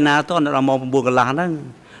សាយណាទាន់ដល់ម៉ោង9កន្លះហ្នឹង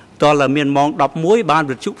តើមានម៉ោង11បាន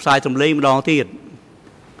វិទ្យុផ្សាយសំឡេងម្ដងទៀត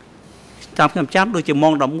តាមខ្ញុំចាំដូចជាម៉ោ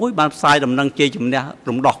ង11បានផ្សាយដំណឹងជ័យជំនះ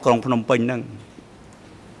រំដោះក្រុងភ្នំពេញហ្នឹង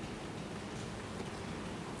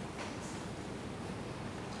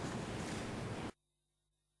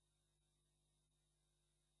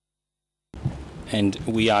And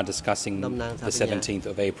we are discussing the 17th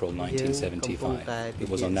of April 1975. It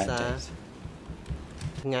was on that date.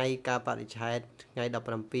 ថ្ងៃការបរិច្ឆេទថ្ងៃ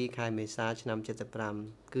17ខែមេសាឆ្នាំ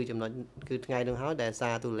75គឺចំណុចគឺថ្ងៃនឹងហើយដែលសា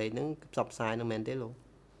រទូលេខហ្នឹងផ្សព្វផ្សាយនឹងមែនទេលោក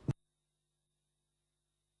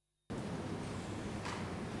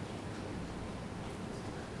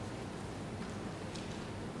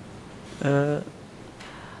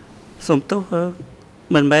សំទោស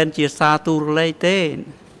មិនមែនជាសារទូរលេខទេ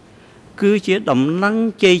គឺជាដំណឹង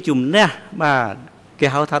ជ័យជំនះបាទគេ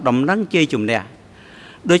ហៅថាដំណឹងជ័យជំនះ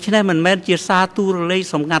ដូច្នេះមិនមែនជាសារទូរលេខ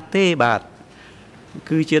សម្ងាត់ទេបាទ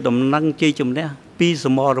គឺជាដំណឹងជ័យជំនះពីស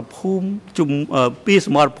មរភូមិ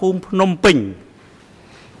ភ្នំពេញ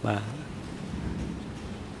បាទ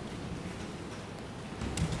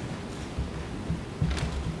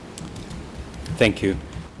Thank you.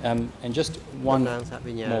 And just one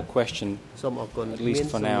more question, at least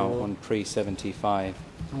for now, on pre-75.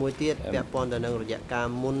មួយទៀតពាក់ព័ន្ធទៅនឹងរយៈកាល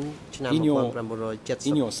មុនឆ្នាំ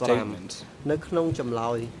In your statement, នៅក្នុងចម្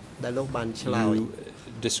លើយដែលលោកបានឆ្លើយ you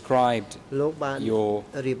described លោកបាន your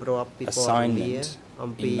រៀបរាប់ពីព័ត៌មាន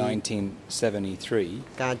អំពី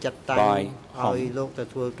 1973 ការចាត់តាំងឲ្យលោកទៅ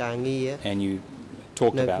ធ្វើការងារ and you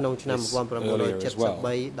talked នៅ about ក្នុងឆ្នាំ this earlier as well.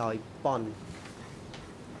 1973ដោយប៉ុន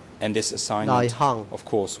And this assignment, of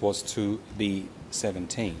course, was to be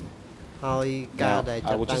 17. ហើយការដែល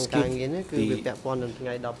ចាត់តាំងការងារនេះគឺវាពាក់ព័ន្ធនឹងថ្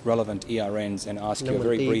ងៃ10 relevant ERNs and ask you a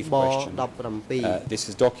very brief question. This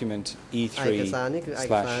is document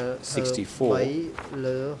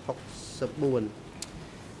E3/64.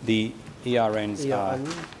 The ERNs are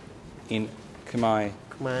in Khmer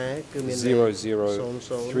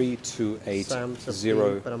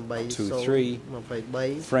 00328023,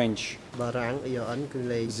 French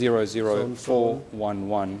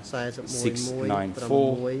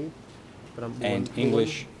 0041169, and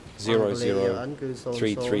English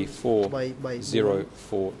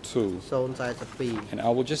 0033442. And I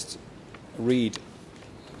will just read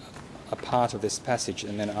a part of this passage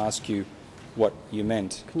and then ask you what you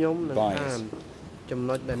meant by it.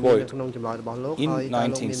 Quote, in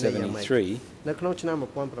 1973, the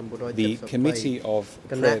Committee of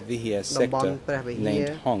Previhi sector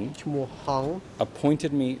named Hong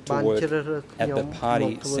appointed me to work at the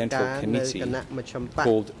Party Central Committee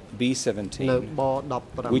called B17,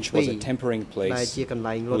 which was a tempering place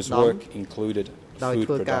whose work included food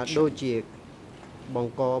production.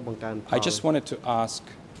 I just wanted to ask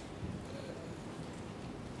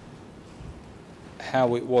how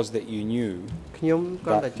it was that you knew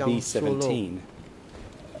that B17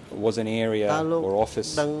 was an area or office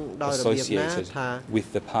associated with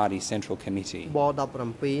the Party Central Committee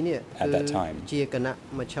at that time. ជាគណៈ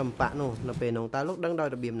មជ្ឈិមបកនោះនៅពេលនោះតើលោកដឹងដោយ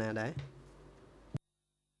របៀបណាដែរ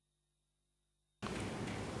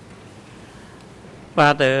បា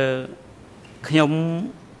ទខ្ញុំ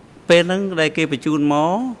ពេលហ្នឹងដែលគេបញ្ជូនមក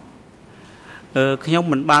ខ្ញុំ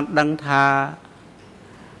មិនបានដឹងថា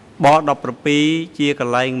ប17ជាក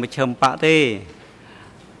ន្លែងមជ្ឈិមបកទេ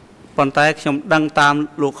ប៉ុន្តែខ្ញុំដឹងតាម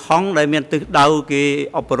លោកហងដែលមានទិសដៅគេ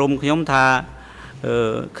អប់រំខ្ញុំថា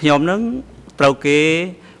ខ្ញុំនឹងត្រូវគេ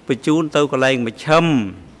បញ្ជូនទៅកន្លែងមជ្ឈិម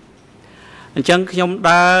អញ្ចឹងខ្ញុំ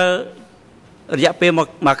ដើររយៈពេល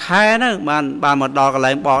មួយខែហ្នឹងបានមកដល់កន្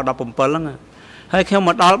លែងប17ហ្នឹងហើយខ្ញុំម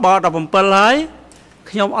កដល់ប17ហើយ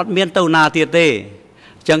ខ្ញុំអត់មានទៅណាទៀតទេ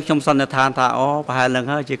អញ្ចឹងខ្ញុំសន្និដ្ឋានថាអូប្រហែលហ្នឹង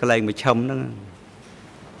ហើយជាកន្លែងមជ្ឈិមហ្នឹង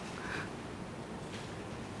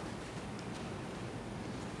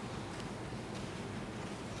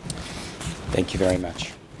Thank you very much.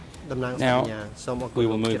 Now we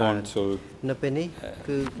will move on to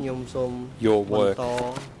your work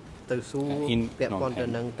in Phnom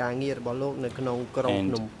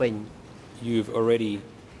Penh. And you've already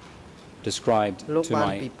described to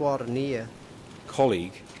my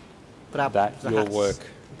colleague that your work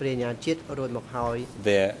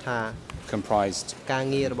there comprised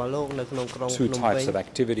two types of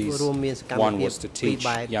activities. One was to teach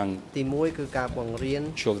young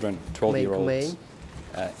children, 12-year-olds,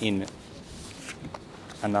 in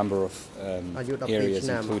a number of areas,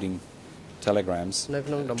 including telegrams,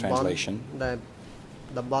 translation. And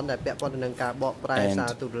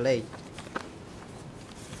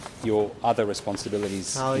your other responsibilities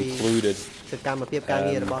included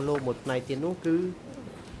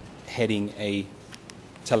heading a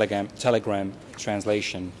telegram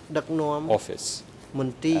translation office.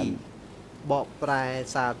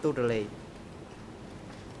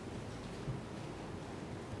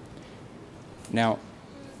 Now,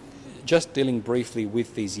 just dealing briefly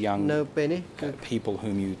with these young people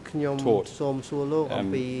whom you taught,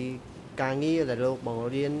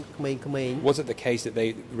 was it the case that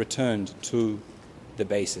they returned to the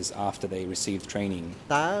bases after they received training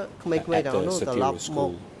at the superior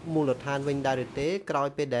school? មូលដ្ឋានវិញដែរឬទេក្រោយ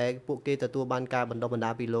ពេលដែលពួកគេទទួលបានការបណ្ដុះបណ្ដា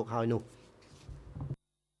លពីលោកហើយនោះ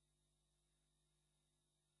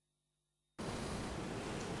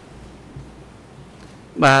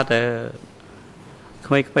បាទ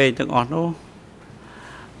ក្មេងៗទាំងអស់នោះ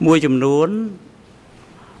មួយចំនួន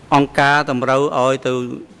អង្គការតម្រូវឲ្យទៅ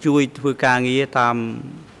ជួយធ្វើការងារតាម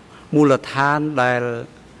មូលដ្ឋានដែល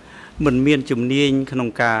មិនមានជំនាញក្នុង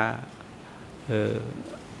កា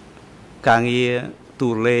រងារ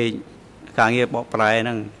ទូលេខការងារបកប្រែហ្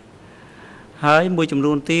នឹងហើយមួយចំ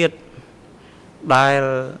នួនទៀតដែល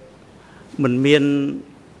មិនមាន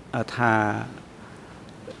ថា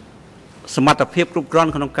សមត្ថភាពគ្រប់គ្រា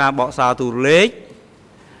ន់ក្នុងការបកស្រាយទូលេខ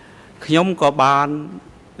ខ្ញុំក៏បាន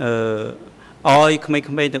ឲ្យក្មេង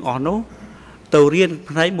ៗទាំងអស់នោះទៅរៀន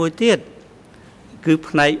ផ្នែកមួយទៀតគឺ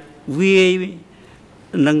ផ្នែកវាយ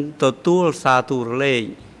និងទទួលសារទូលេខ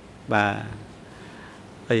បាទ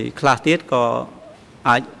ហើយខ្លះទៀតក៏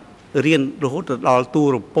អាចរៀនរហូតដល់ទូ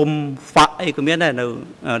រពំហ្វាក់អីក៏មានដែរនៅ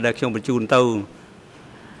ដែលខ្ញុំបញ្ជូនទៅ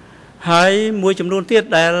ហើយមួយចំនួនទៀត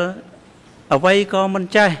ដែលអ្វីក៏មិន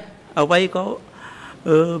ចេះអ្វីក៏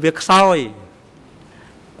វាខ្សោយ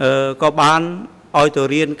ក៏បានឲ្យទៅ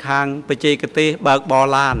រៀនខាងបច្ចេកទេសបើកបរ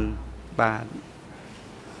ឡានបាទ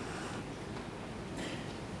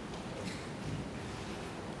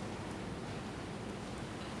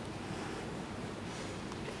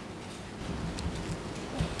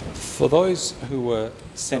For those who were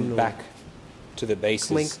sent back to the bases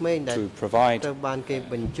to provide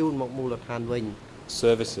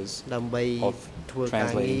services of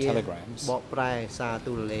translating telegrams,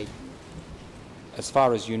 as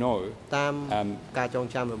far as you know,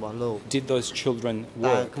 did those children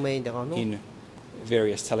work in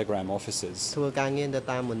various telegram offices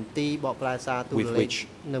with which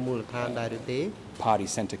Party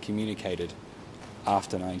Centre communicated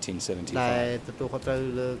after 1975?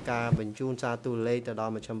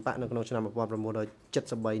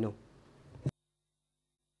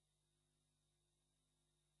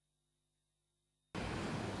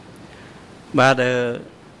 បាទ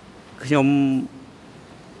ខ្ញុំ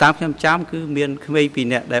តាមខ្ញុំចាំគឺមានក្មេងពីរ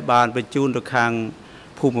នាក់ដែលបានបញ្ជូនទៅខាង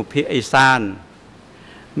ភូមិភាគឦសាន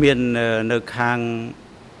មាននៅខាង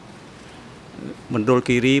មណ្ឌល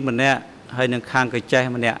គិរីម្នាក់ហើយនៅខាងកញ្ចេះ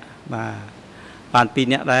ម្នាក់បាទបានពីរ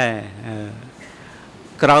នាក់ដែរ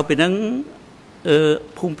ក្រៅពីហ្នឹង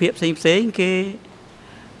ភូមិភាគផ្សេងៗគេ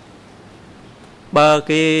បើ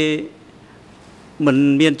គេមិន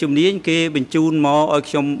មានជំនាញគេបញ្ជូនមកឲ្យ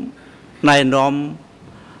ខ្ញុំណែនាំ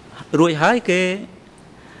រួចហើយគេ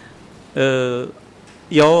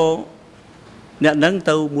យកអ្នកហ្នឹង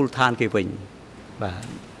ទៅមូលដ្ឋានគេវិញបាទ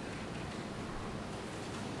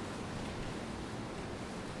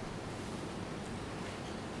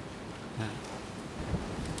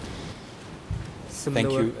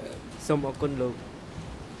Thank you.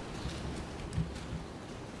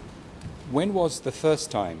 When was the first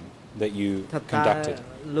time that you conducted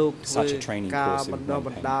such a training course in Phnom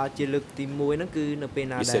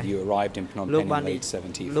Penh? You said you arrived in Phnom Penh in late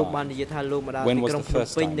 75. When was the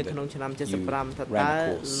first time that you ran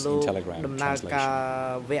a course in Telegram translation?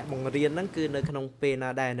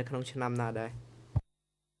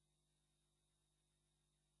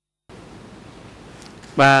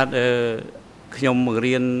 បាទខ្ញុំ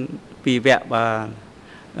រៀនពីវគ្គបា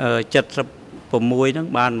ទ76ហ្នឹង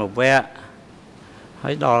បានមួយវគ្គហើ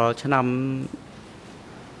យដល់ឆ្នាំ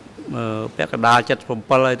ពាក់កណ្ដាល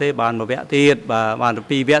77ហើយទេបានមួយវគ្គទៀតបាទបាន2វ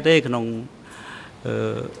គ្គទេក្នុង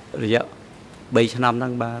រយៈ3ឆ្នាំហ្នឹ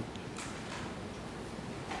ងបាទ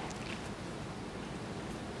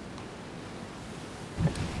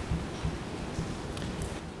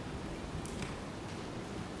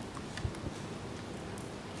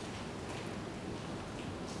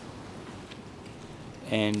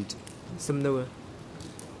And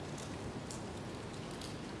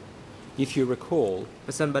if you recall,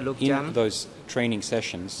 in those training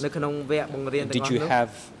sessions, did you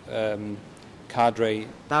have cadre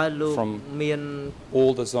from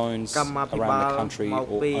all the zones around the country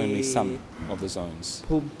or only some of the zones?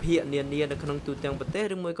 ភូមិភាគនានានៅក្នុងទូទាំងប្រទេស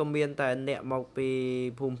ឬមួយក៏មានតែអ្នកមកពី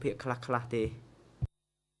ភូមិភាគខ្លះៗទេ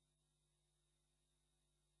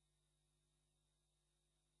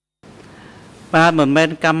បាទមិនមែន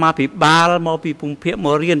កម្មាភិបាលមកពីភូមិភាគម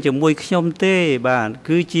ករៀនជាមួយខ្ញុំទេបាទ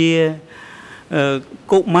គឺជា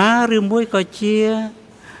កុមារឬមួយក៏ជា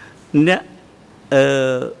អ្នក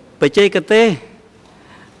បច្ចេកទេស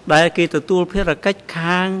ដែលគេទទួលភារកិច្ច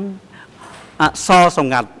ខាងអក្សរស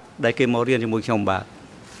ម្ងាត់ដែលគេមករៀនជាមួយខ្ញុំបាទ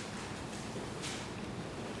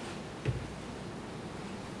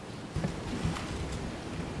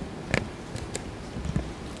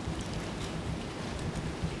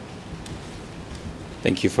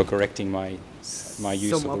Thank you for correcting my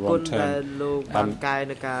use of the wrong term.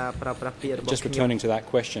 Just returning to that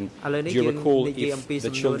question, do you recall if the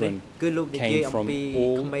children came from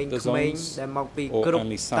all the zones or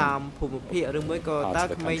only some parts of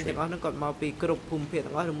the country?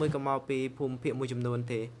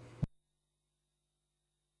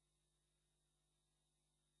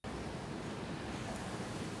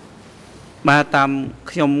 បាទតាម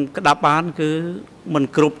ខ្ញុំក្តាប់បានគឺមិន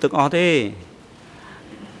គ្រប់ទាំងអស់ទេ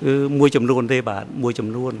មួយចំនួនទេបាទមួយចំ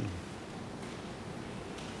នួន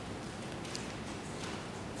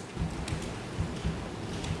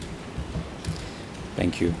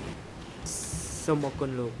Thank you. សូមអរគុណ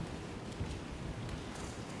លោក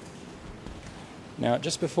Now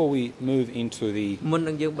just before we move into the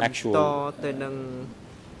actual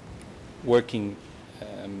working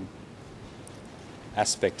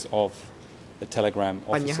aspects of the telegram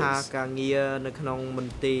officers, I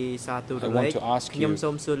want to ask you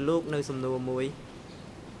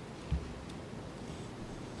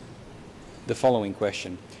the following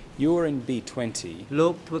question. You were in B20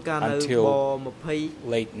 until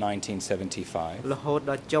late 1975,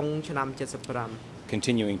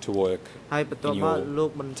 continuing to work in your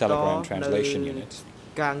telegram translation unit.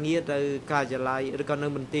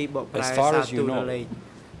 As far as you know,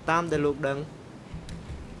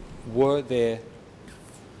 were there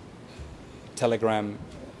telegram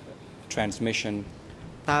transmission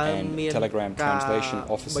and telegram translation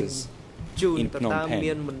officers in Phnom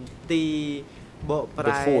Penh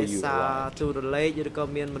before you arrived?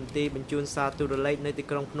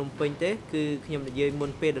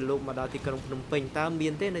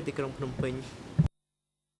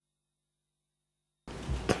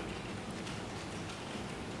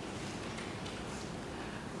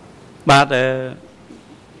 But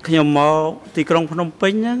ខ្ញុំមកទីក្រុងភ្នំពេ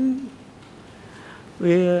ញហ្នឹង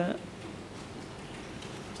វា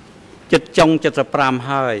ចិត្តចុង75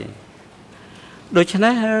ហើយដូច្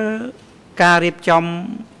នេះការរៀបចំ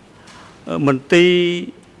មន្ទីរ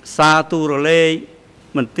សារទូរលេខ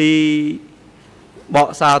មន្ទីរបក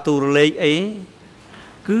សារទូរលេខអី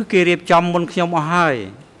គឺគេរៀបចំមុនខ្ញុំអស់ហើយ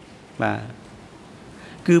បាទ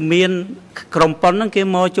គឺមានក្រុមប៉ុនហ្នឹងគេ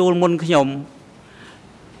មកចូលមុនខ្ញុំ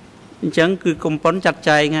អញ្ចឹងគឺកំប៉ុនចាត់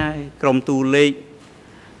ចែងហើយក្រុមទូលេខ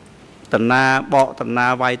តណាបកតណា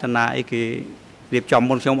វាយតណាអីគេរៀបចំ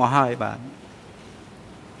មុនខ្ញុំអស់ហើយបាទ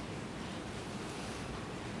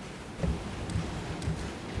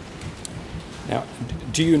Now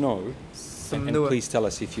do you know and please tell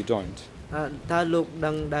us if you don't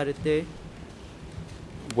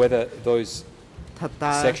whether those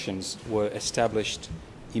sections were established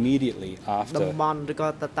immediately after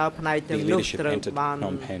the leadership entered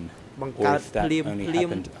Phnom Penh, or if that only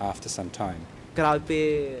happened after some time?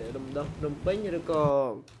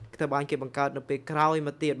 ទៅបានគេបង្កើតនៅពេលក្រោយម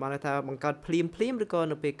កទៀតបានថាបង្កើតភ្លាមឬក៏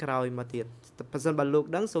នៅពេលក្រោយមកទៀតបើសិនបើលោក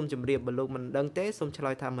ដឹងសូមជម្រាបបើលោកមិនដឹងទេសូមឆ្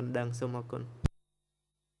លើយថាមិនដឹងសូមអរគុណ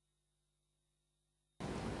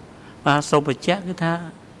បាទសូមបញ្ជាក់គឺថា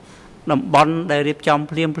តំបន់ដែលរៀបចំ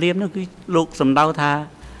ភ្លាមនោះគឺលោកសំដៅថា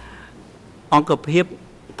អង្គភាព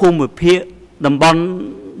ភូមិភាគតំបន់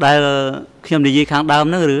ដែលខ្ញុំនិយាយខាងដើម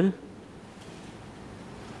ហ្នឹងឬ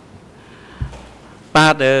បា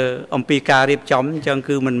ទអំពីការរៀបចំអញ្ចឹង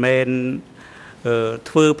គឺមិនមែន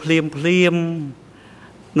ធ្វើភ្លាម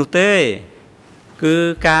នោះទេគឺ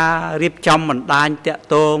ការរៀបចំបណ្ដាញតាក់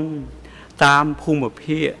ទងតាមភូមិ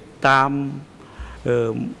ភាគតាម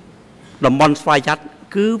តំបន់ស្វ័យយ័ត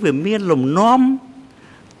គឺវាមានលំនាំ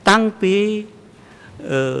តាំងពី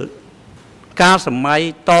ការសម័យ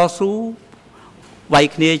តស៊ូវាយ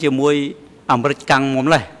គ្នាជាមួយអាមេរិកកាំងមុំ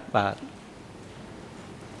លេះបាទ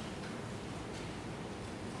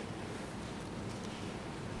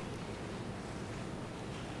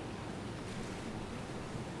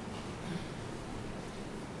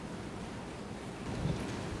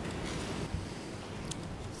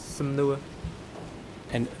សំណួរ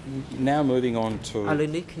And now moving on to ឥឡូវ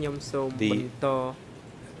នេះខ្ញុំសូមបន្ត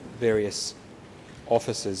various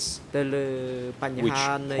offices ទៅលើបញ្ហា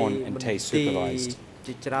នៃមន្ទីរ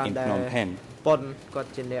ជាច្រើនដែលប៉ុនគាត់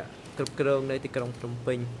ជាអ្នកគ្រប់គ្រងនៅទីក្រុងភ្នំ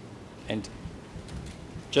ពេញ And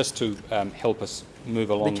just to help us move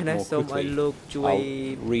along more quickly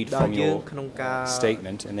I'll read from your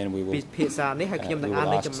statement and then we will ask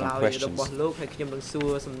some questions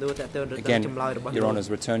Again Your Honour is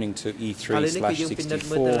returning to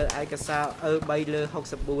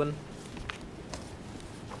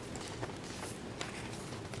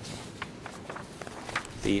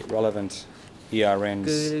E3/64The relevant ERNs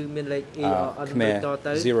Khmer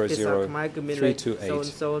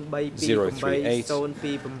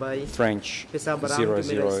 00328 French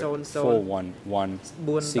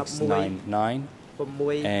 00411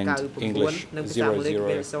 and English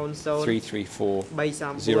 00334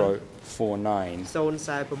 049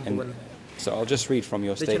 So I'll just read from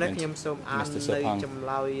your statement Mr. Serpang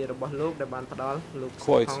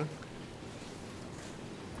Quote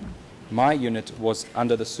My unit was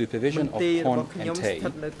under the supervision of Pon and Tay.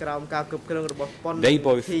 They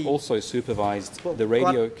both also supervised the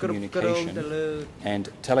radio communication and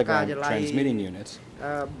telegram transmitting unit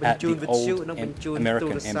at the old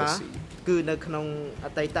American embassy. Pon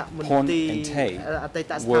and Tay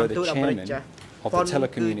were the chairman of the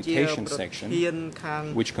telecommunication section,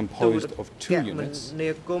 which composed of 2 units,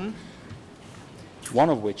 one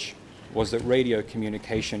of which was the radio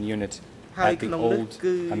communication unit at the old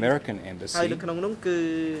American embassy and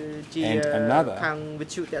another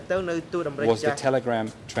was the telegram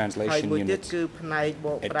translation unit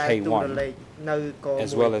at K1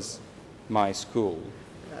 as well as my school.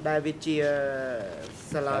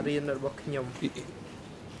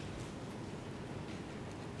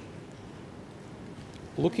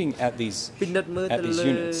 Looking at these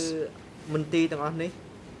units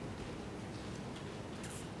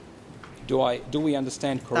Do we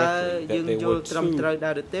understand correctly that there were 2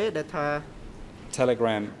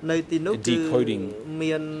 telegram decoding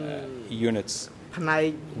units?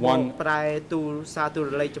 One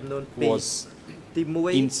was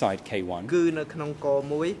inside K1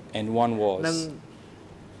 and one was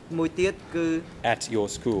at your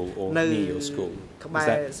school or near your school. Is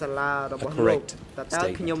that a correct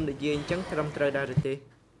statement?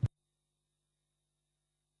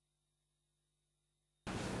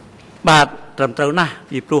 បាទត្រឹមត្រូវណាស់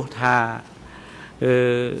ពីព្រោះថា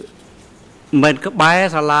មិនក្បែរ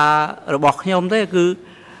សាលារបស់ខ្ញុំទេគឺ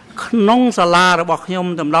ក្នុងសាលារបស់ខ្ញុំ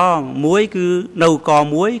តែម្ដងមួយគឺនៅក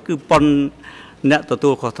មួយគឺប៉ុនអ្នកទទួ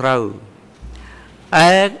លខុសត្រូវឯ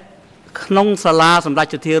ក្នុងសាលាសម្ដេច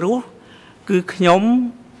ជារស់គឺខ្ញុំ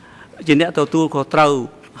ជាអ្នកទទួលខុសត្រូវ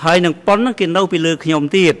ហើយនឹងប៉ុនហ្នឹងគេនៅពីលើខ្ញុំ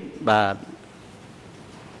ទៀតបាទ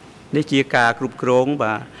នេះជាការគ្រប់គ្រង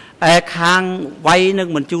បាទឯខាងវាយនឹង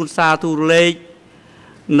បញ្ជូនសារទូរលេខ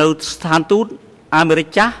នៅស្ថានទូតអាមេរិក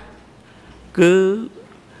ចាស់គឺ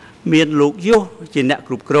មានលោកយុសជាអ្នក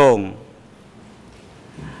គ្រប់គ្រង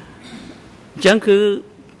អញ្ចឹងគឺ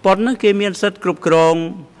ប៉ុនហ្នឹងគេមានសិទ្ធិគ្រប់គ្រង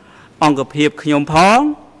អង្គភាពខ្ញុំផង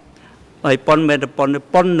ហើយប៉ុនមែនតែប៉ុ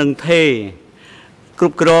ននឹងទេគ្រ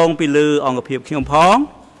ប់គ្រងពីលើអង្គភាពខ្ញុំផង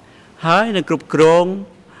ហើយនឹងគ្រប់គ្រង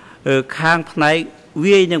ខាងផ្នែក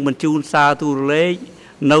វាយនឹងបញ្ជូនសារទូរលេខ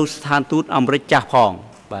នៅស្ថានទូតអាមេរិកចាស់ផង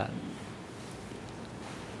បាទ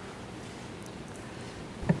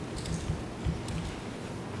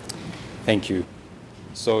Thank you.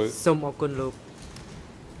 So សូមអរគុណលោក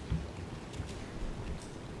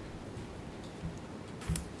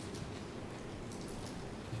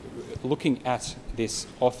w looking at this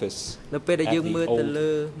office at the old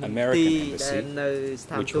American embassy,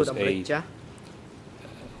 which was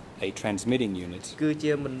a transmitting unit, you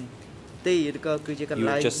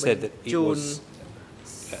just said that it was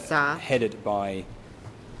headed by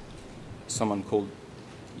someone called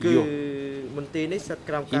Yo.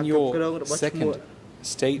 In your second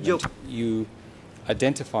statement, you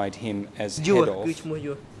identified him as head of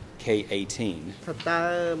K-18.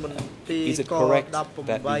 Is it correct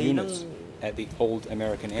that the unit at the old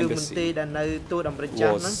American embassy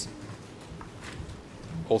was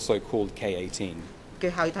also called K-18? គេ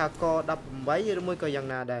ហៅថាក18ឬមួយក៏យ៉ាង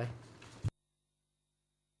ណាដែរ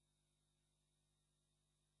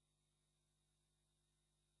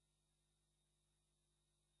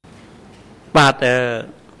បាទ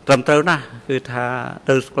ត្រឹមត្រូវណាស់គឺថា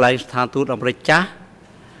ទៅកន្លែងស្ថានទូតអាមេរិកចាស់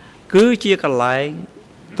គឺជាកន្លែង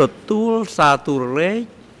ទទួលសារទូរលេខ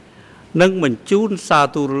និងបញ្ជូនសារ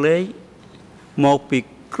ទូរលេខមកពី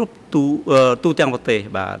គ្រប់ទូទាំងប្រទេស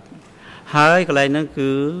បាទហើយកន្លែងហ្នឹង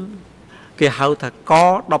គឺគេហៅថាក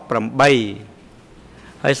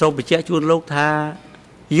18ហើយសូមបញ្ជាក់ជូនលោកថា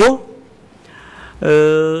យុ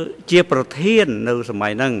ជាប្រធាននៅសម័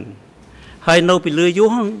យហ្នឹងហើយនៅពីលើយុ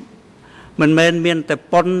ហ្នឹងមិនមែនមានតែ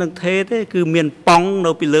ប៉ុននឹងទេទេគឺមានប៉ង់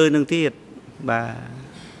នៅពីលើនឹងទៀតបាទ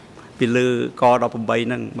ពីលើក18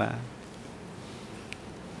ហ្នឹងបាទ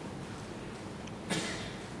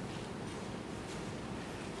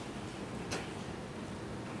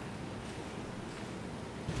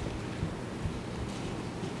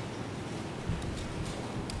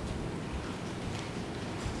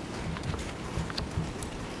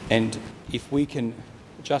And if we can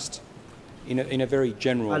just, in a very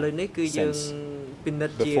general sense,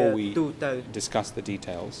 before we discuss the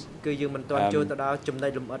details,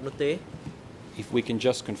 if we can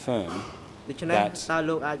just confirm that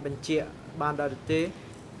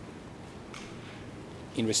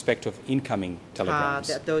in respect of incoming telegrams,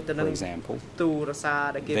 for example,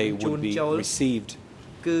 they would be received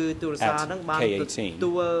at K-18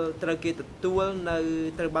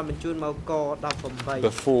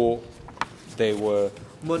 before they were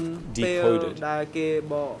decoded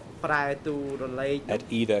at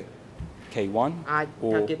either K1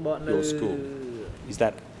 or your school. Is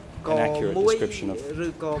that an accurate description of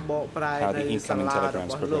how the incoming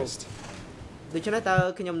telegrams progressed? ដូច្នេះតើ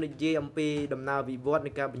ខ្ញុំនិយាយអំពីដំណើរវិវត្ត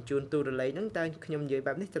នៃការបញ្ជូនទូរលេខហ្នឹងតើខ្ញុំនិយាយ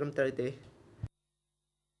បែបនេះត្រឹមត្រូវទេ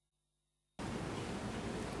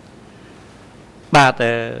បាទ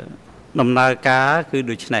ដំណើរការគឺ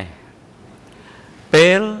ដូចនេះពេ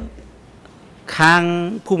លខាង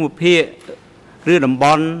ភូមិភាគឬតំប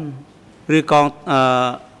ន់ឬកង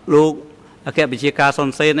លោកអគ្គវិជាការសុន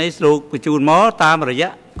សេននេះលោកបញ្ជូនមកតាមរយៈ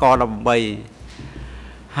ក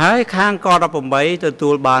18ហើយខាងក18ទទួ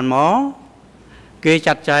លបានមកគេ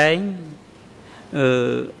ចាត់ចែង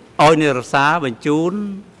ឲ្យនិរសាបញ្ជូន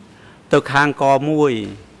ទៅខាងក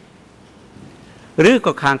1ឬ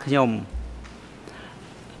ក៏ខាងខ្ញុំ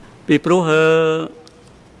ពីព្រោះ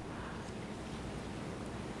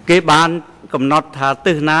គេបានកំណត់ថា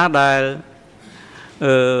ទិសណាដែល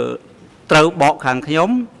ត្រូវបកខាងខ្ញុំ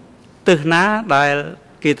ទិសណាដែល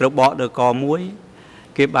គេត្រូវបកទៅក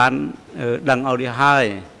1គេបានដឹងឲ្យនេះហើយ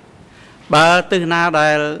បើទិសណាដែ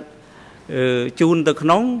លជូនទៅក្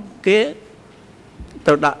នុងគេ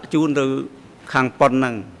ទៅដាក់ជូនទៅខាងប៉ុនហ្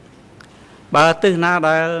នឹងបើទិសណា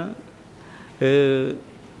ដែល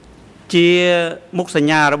ជាមុខសញ្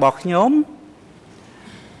ញារបស់ខ្ញុំ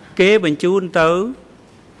គេបញ្ជូនទៅ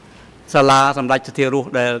សាលាសម្ដេចសទ្ធារស់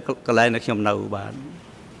ដែលកន្លែងដែលខ្ញុំនៅបាទ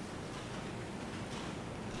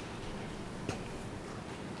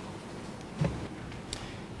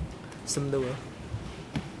សំដៅ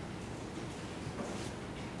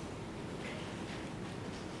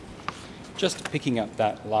Just picking up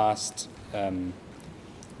that last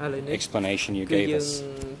explanation you gave us.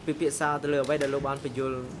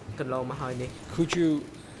 Could you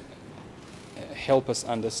help us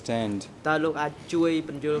understand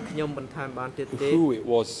who it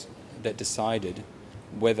was that decided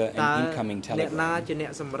whether an incoming telegram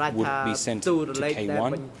would be sent to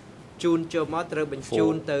K1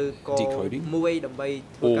 for decoding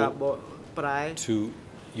or to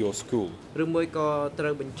your school?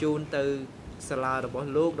 សាលារបស់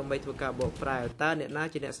លោកដើម្បីធ្វើការបកប្រែតើអ្នកណា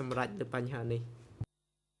ជាអ្នកសម្រេចលើបញ្ហានេះ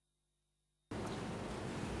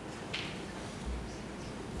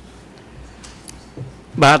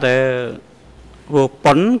បាទ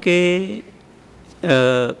ប៉ុនគេ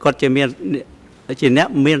គាត់ជាអ្នក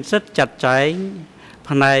មានសិទ្ធិចាត់ចែង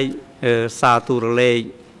ផ្នែកសារទូរលេខ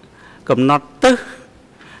កំណត់ទិស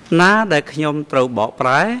ណាដែលខ្ញុំត្រូវបកប្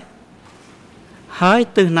រែហើយ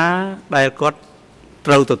ទិសណាដែលគាត់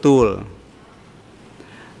ត្រូវទទួល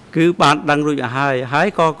គឺបានដឹងរួចអស់ហើយ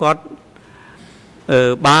ក៏គាត់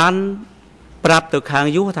បានប្រាប់ទៅខាង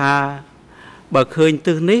យុះថាបើឃើញ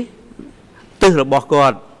ទិសនេះទិសរបស់គា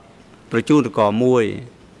ត់ប្រជូនតកមួយ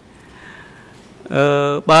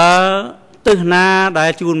បើទិសណាដែ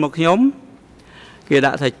លជូនមកខ្ញុំគេ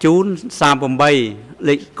ដាក់ថាជូន38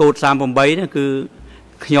លេខកូដ38នេះគឺ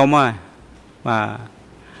ខ្ញុំហើយបាទ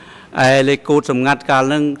ឯលេខកូដសម្ងាត់កាល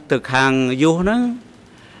ហ្នឹងទៅខាងយុះហ្នឹង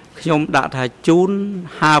ខ្ញុំដាក់ថាជូន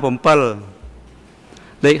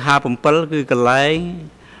57លេខ57គឺកន្លែង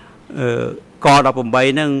ក18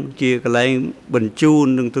ហ្នឹងជាកន្លែងបញ្ជូន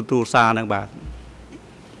នឹងទទួលសារហ្នឹងបាទ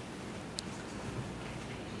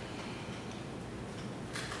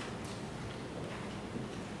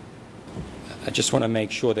I just want to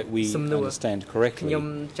make sure that we understand correctly. Did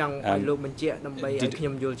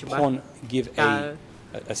Pon give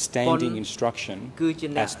a standing instruction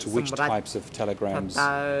as to which types of telegrams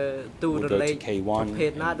will go to K1 and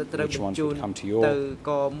which ones will come to your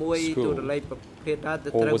school?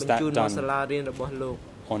 Or was that done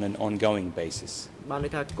on an ongoing basis?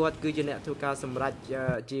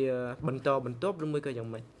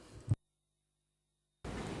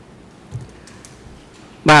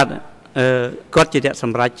 គាត់ជាអ្នកស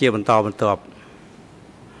ម្រេចជាបន្តបន្ទាប់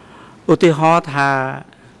ឧទាហរណ៍ថា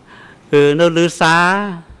នៅលើសារ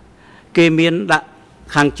គេមានដាក់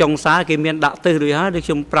ខាងចុងសារគេមានដាក់ទិសរួចហើយដូច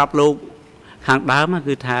ខ្ញុំប្រាប់លោកខាងដើម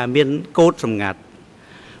គឺថាមានកូដសម្ងាត់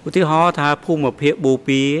ឧទាហរណ៍ថាភូមិភាគបូ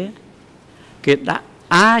ព៌ាគេដាក់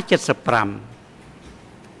A75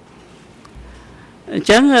 អញ្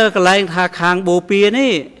ចឹងកន្លែងថាខាងបូព៌ា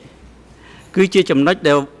នេះគឺជាចំណុច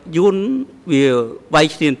ដែលយួនវាវាយ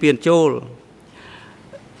ឈ្លានពានចូល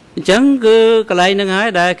អញ្ចឹងគឺកន្លែងហ្នឹងហើយ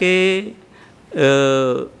ដែលគេ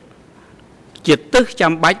ជាទឹះ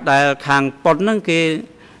ចាំបាច់ដែលខាងប៉ុនហ្នឹងគេ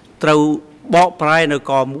ត្រូវបកប្រែនៅ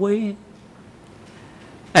កមួយ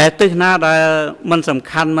ឯទឹះណាដែលมันសំ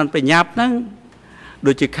ខាន់มันប្រញាប់ហ្នឹង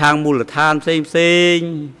ដូចជាខាងមូលដ្ឋានផ្សេង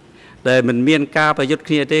ដែលមិនមានការប្រយុទ្ធ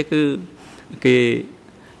គ្នាទេគឺគេ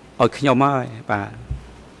ឲ្យខ្ញុំហើយបាទ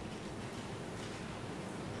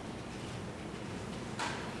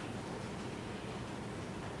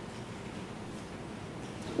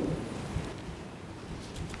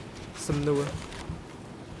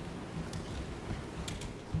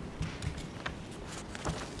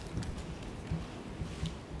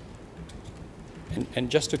And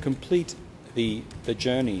just to complete the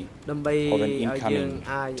journey of an incoming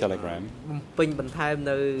telegram,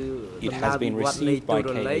 it has been received by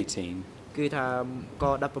K18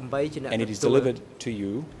 and it is delivered to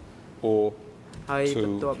you or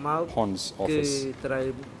to Pon's office,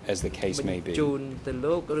 as the case may be.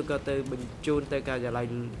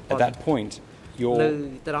 At that point,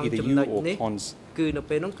 either you or Pon's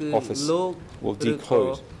office will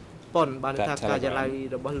decode that telegram.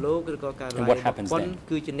 And what happens then?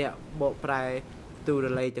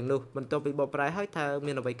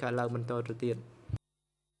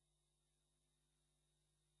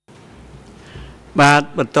 បាទ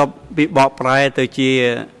បន្ទាប់ពីបកប្រែទៅជា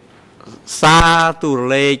សារទូរ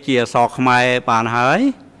លេខជាអក្សរខ្មែរបានហើយ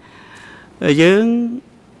យើង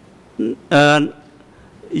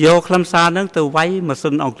យកខ្លឹមសារហ្នឹងទៅវាយម៉ាស៊ី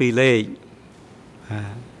នអង់គ្លេសលេខ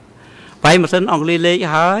វាយម៉ាស៊ីនអង់គ្លេសលេខ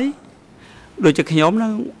ហើយដូចជាខ្ញុំហ្នឹ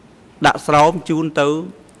ងដាក់ស្រោមជូនទៅ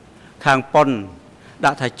ខាងប៉ុន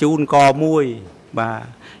ដាក់ថាជូនកមួយបាទ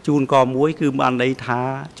ជូនកមួយគឺបានន័យថា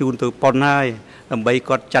ជូនទៅប៉ុនហើយដើម្បី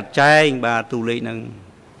គាត់ចាត់ចែងបាទទូលេខហ្នឹង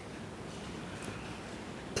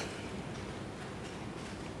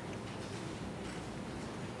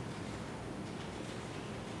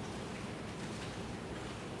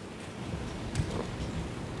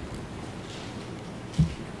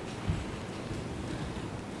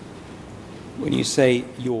When you say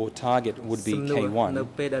your target would be K1,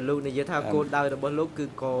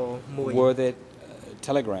 were there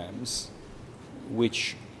telegrams which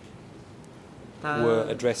were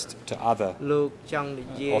addressed to other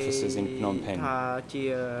officers in Phnom Penh?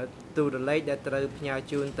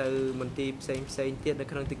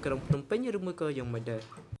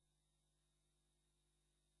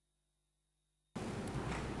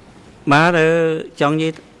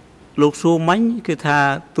 Lúc xưa mấy cứ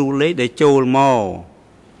tha tu lấy để chôl mò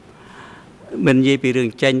mình gì bị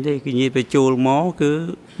đường tranh thế cái gì bị chôl mò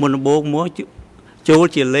cứ muốn bố mò chôl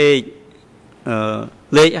chỉ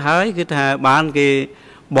lê hái cứ tha bán cái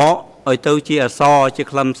bó ở đâu chỉ ở so chỉ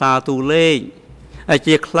khăm xa tu lê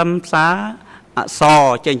chỉ khăm xa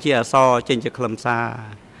so trên chỉ ở so trên chỉ khăm xa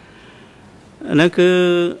nó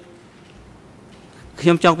cứ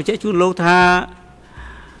khi trong cái chế chú lâu tha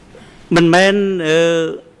mình men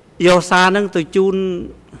យកសារហ្នឹងទៅជូន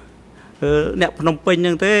អ្នកភ្នំពេញហ្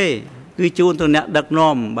នឹងទេគឺជូនទៅអ្នកដឹក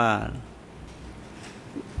នាំបាទ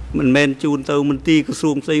មិនមែនជូនទៅមន្ទីរក្រ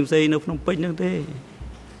សួងផ្សេងនៅភ្នំពេញហ្នឹងទេ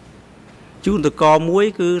ជូនទៅកមួយ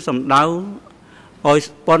គឺសម្ដៅឲ្យ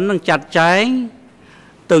ប៉ុននឹងចាត់ចែង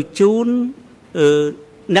ទៅជូន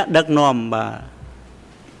អ្នកដឹកនាំបាទ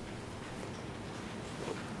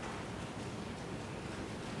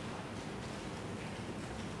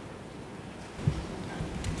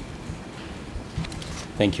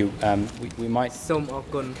Thank you. We might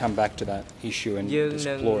come back to that issue and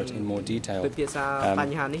explore it in more detail.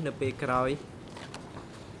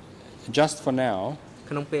 Just for now,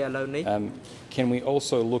 can we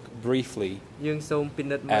also look briefly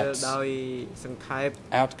at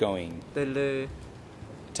outgoing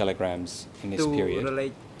telegrams in this period?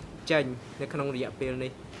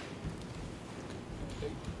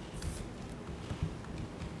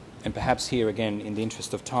 And perhaps here again, in the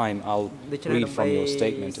interest of time, I'll read from your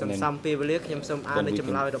statement and then we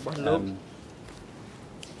can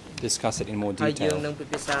discuss it in more detail.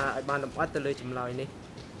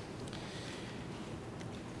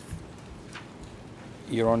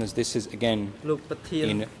 Your Honours, this is again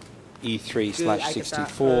in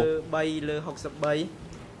E3/64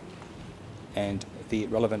 and the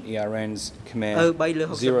relevant ERNs Khmer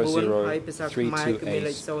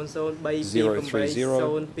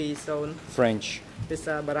 00328-030, French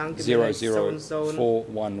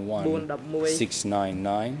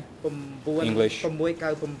 00411-699, English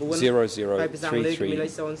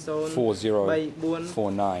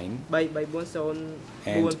 0033-4049,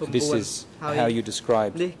 and this is how you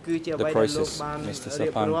describe the process, Mr.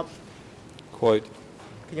 Sapan. Quote,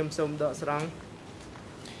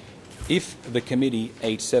 if the Committee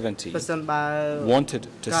 870 wanted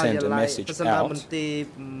to send a message out,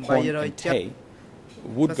 Pon and Tay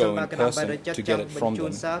would go in person to get it from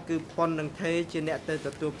them.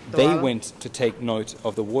 They went to take note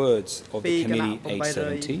of the words of the Committee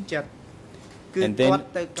 870 and then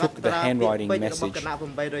took the handwriting message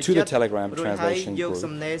to the Telegram Translation Group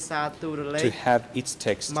to have its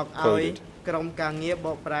text coded.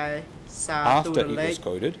 After it was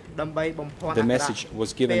coded, the message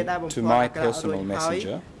was given to my personal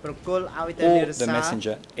messenger or the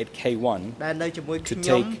messenger at K1 to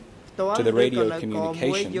take to the radio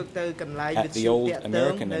communication at the old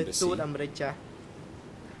American embassy.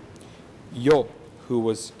 Yop, who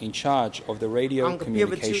was in charge of the radio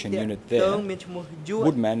communication unit there,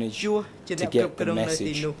 would manage to get the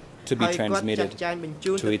message to be transmitted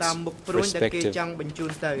to its respective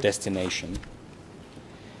destination.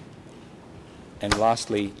 And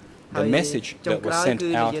lastly, the message that was sent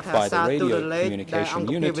out by the radio communication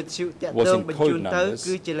unit was in code numbers,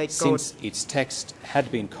 since its text had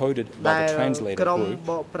been coded by the translator group,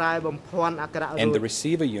 and the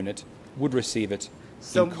receiver unit would receive it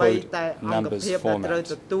in code numbers format.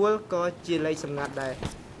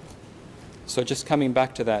 So just coming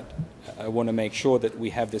back to that, I want to make sure that we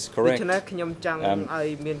have this correct.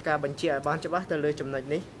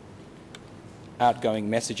 Outgoing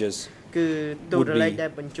messages would be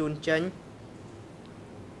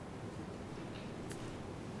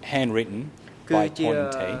handwritten by Pon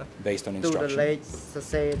and Tay based on instruction,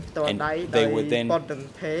 and they were then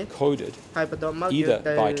coded either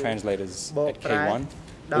by translators at K1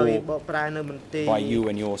 or by you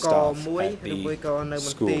and your staff at the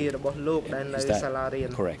school. Is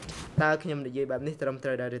that correct?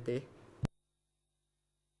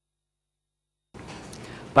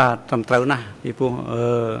 But some trauna people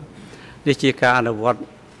នេះជាការអនុវត្ត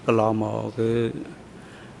កន្លងមកគឺ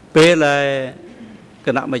ពេលដែលគ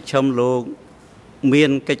ណៈមជ្ឈិមលោកមា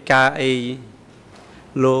នកិច្ចការអី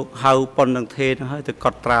លោកហៅប៉ុននឹងទេទៅហើយទៅក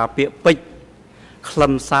ត់ត្រាពាក្យពេចន៍ខ្លឹ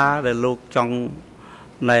មសារដែលលោកចង់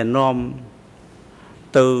ណែនាំ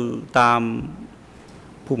ទៅតាម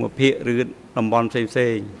ភូមិភាគឬតំបន់ផ្សេ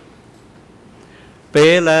ងៗពេ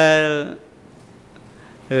លដែល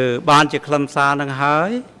បានជាខ្លឹមសារនឹងហើ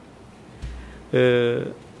យ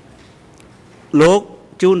លោក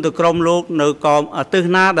ជូនទៅក្រុមលោកនៅកមទិស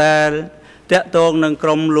ណាដែលតាក់ទងនឹងក្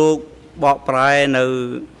រុមលោកបកប្រែនៅ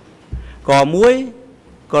កមួយ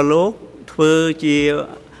ក៏លោកធ្វើជា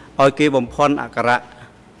ឲ្យគេបំផន់អក្សរៈ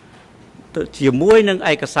ជាមួយនឹង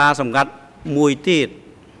ឯកសារសម្ងាត់មួយទៀត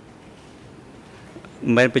មិ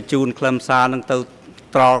នមែនបញ្ជូនខ្លឹមសារនឹងទៅ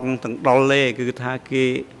ត្រង់ទាំងដល់ទេគឺថាគេ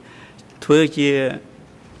ធ្វើជា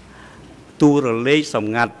ទូរលេខស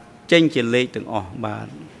ម្ងាត់ចេញជាលេខទាំងអស់បាទ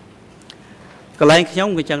កន្លែងខ្ញុំ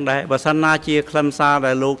ក៏ចឹងដែរបើសិនណាជាខ្លឹមសារ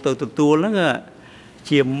ដែលលោកទៅទទួលហ្នឹង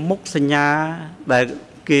ជាមុខសញ្ញាដែល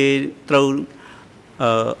គេត្រូវ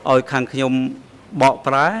ឲ្យខាងខ្ញុំបក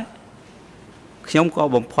ប្រែ ខ្ញុំក៏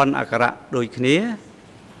បំផន់អក្សរៈដូចគ្នា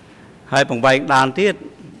ហើយបង្វែងដានទៀត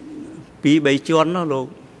2 3ជាន់នោះលោក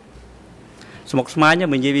ស្មុកស្មាញ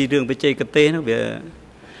មិននិយាយពីរឿងបច្ចេកទេសនោះវា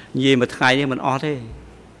និយាយមួយថ្ងៃនេះមិនអស់ទេ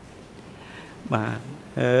បាទ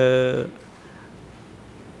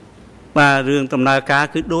បាទរឿងដំណើរការ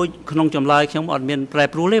គឺដូចក្នុងចម្លើយខ្ញុំអត់មានប្រែ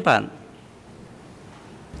ប្រួលទេបាទ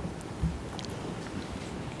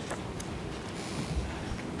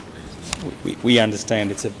We understand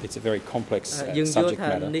it's a very complex subject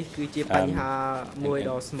matter.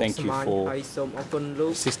 Thank you for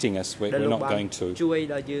assisting us. We're not going to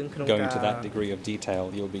go into that degree of detail.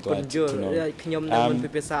 You'll be glad to know.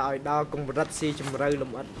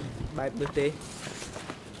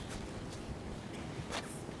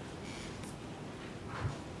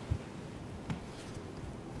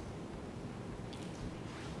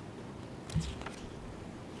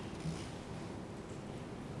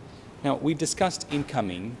 Now, we discussed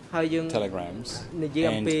incoming telegrams and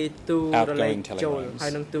outgoing telegrams.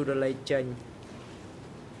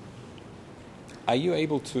 Are you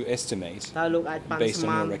able to estimate, based on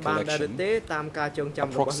your recollection,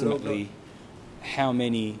 approximately how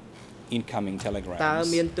many incoming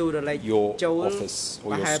telegrams your office or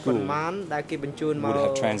your school would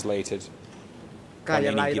have translated on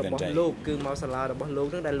any given day?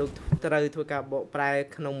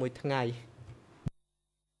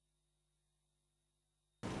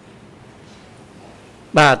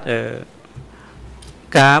 បាទ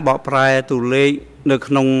ការបកប្រែទូលេខនៅ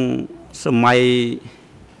ក្នុងសម័យ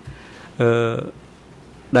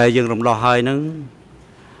ដែលយើងរំដោះហើយហ្នឹង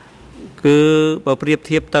គឺបើប្រៀប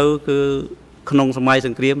ធៀបទៅគឺក្នុងសម័យស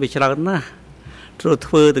ង្គ្រាមវាច្រើនណាស់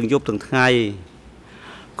ធ្វើទាំងយប់ទាំងថ្ងៃ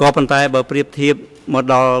ក៏ប៉ុន្តែបើប្រៀបធៀបមក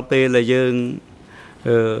ដល់ពេលដែលយើង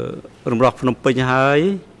រំដោះភ្នំពេញហើយ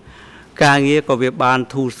ការងារក៏វាបាន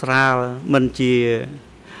ធូរស្រាលមិនជា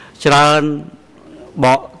ច្រើនប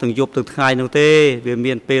កទាំងយប់ទាំងថ្ងៃនោះទេវា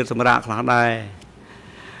មានពេលសម្រាប់ខ្លះដែរ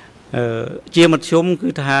ជាមធ្យមគឺ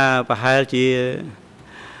ថាប្រហែលជា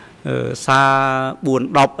សារ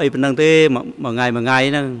4 10អីប៉ុណ្ណឹងទេមួយថ្ងៃ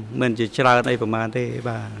ហ្នឹងមិនជាច្រើនអីប្រហែលទេ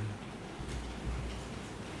បាទ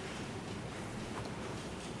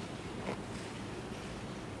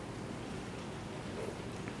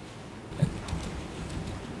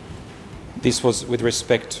This was with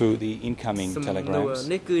respect to the incoming telegrams.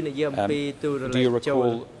 Do you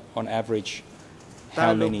recall, on average,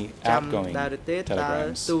 how many outgoing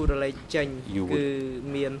telegrams you would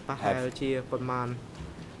have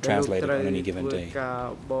translated on any given day?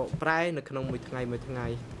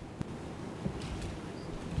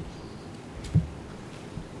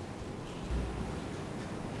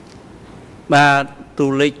 បាទទូ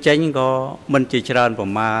លេខចេញក៏មិនជាច្រើនប្រ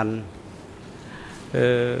មាណ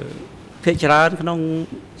ភាគច្រើនក្នុង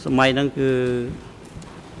សម័យហ្នឹងគឺ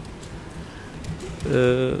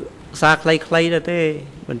សារខ្លីៗដែរទេ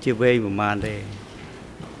មិនជាវែងប្រមាណទេ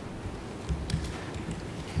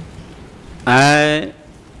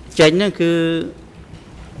ចេញហ្នឹងគឺ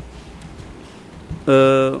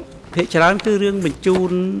ភាគច្រើនគឺរឿងបញ្ជូ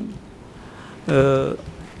ន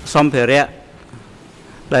សម្ភារៈ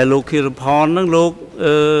ដែលលោកខៀវរផនហ្នឹងលោក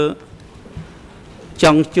ច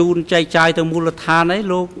ង់ជូនចែកចាយទៅមូលដ្ឋានអី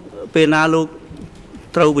លោកពេលណាលោក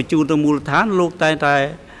ត្រូវបញ្ជូនទៅមូលដ្ឋានលោកតែតែ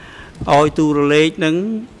ឲ្យទូរលេខហ្នឹង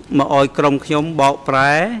មកឲ្យក្រុមខ្ញុំបកប្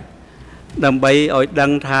រែដើម្បីឲ្យដឹ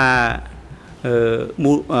ងថា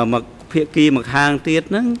មកភាគីម្ខាងទៀត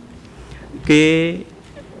ហ្នឹងគេ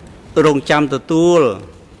រងចាំទទួល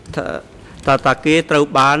ថាគេត្រូវ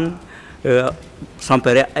បានសម្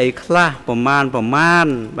ភារៈអីខ្លះប្រមាណ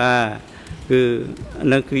បាទគឺ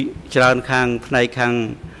នឹងគឺច្រើនខាងផ្នែកខាង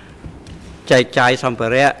ចែកចាយសម្ភា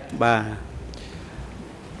រៈបាទ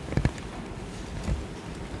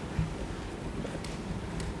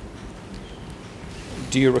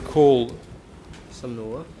Do you recall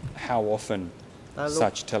how often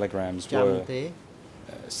such telegrams were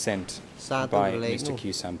sent by Mr. Q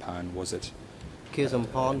Sampan? Was it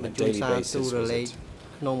on a daily basis? Was it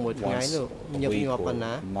once a week or a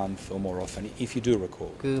month or more often, if you do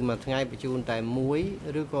recall? គឺមួយថ្ងៃបញ្ជូនតែមួយ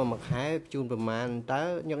ឬក៏មួយខែបញ្ជូនប្រមាណតើ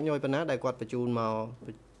ញឹកញយប៉ុណ្ណាដែលគាត់បញ្ជូនមក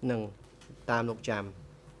នឹងតាមលោកចាំ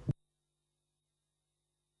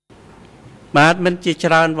បាទមិនជា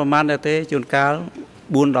ច្រើនប្រមាណទេជួនកាល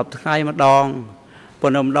 4-10 ថ្ងៃម្ដងប៉ុ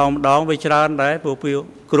ន្តែម្ដងវាច្រើនដែរព្រោះ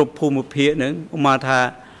គ្រប់ភូមិភាគហ្នឹងមកថា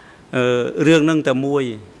រឿងហ្នឹងតែមួយ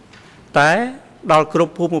តែដល់គ្រ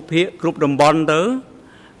ប់ភូមិភាគគ្រប់តំបន់ទៅ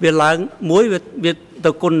វាឡើងមួយវា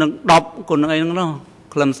ទៅគុណនឹង10គុណនឹងអីហ្នឹងនោះ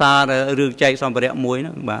ខ្លឹមសាររឿងចែកសម្ភារៈមួយហ្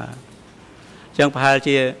នឹងបាទអញ្ចឹងប្រហែល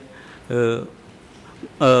ជា4-10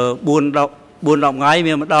ថ្ងៃ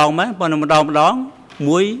មានម្ដងមែនប៉ុន្តែម្ដង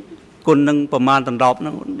មួយ គុណនឹងប្រមាណដណ្ដប់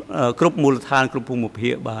នឹងគ្រប់មូលដ្ឋានគ្រប់ភូមិ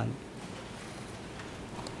ភាគបាន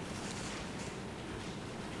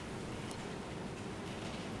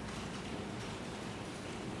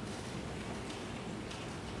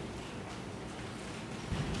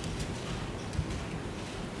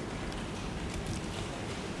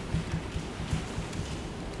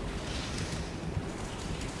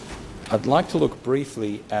I'd like to look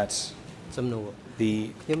briefly at the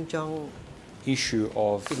issue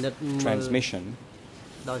of transmission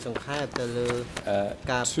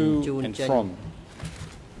to and from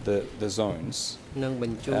the zones.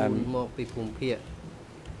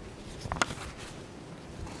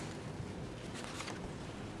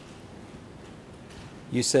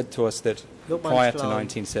 You said to us that prior to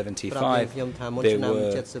 1975 there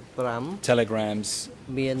were telegrams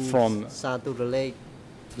from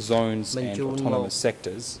zones and autonomous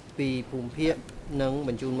sectors.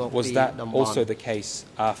 Was that also the case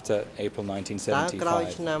after April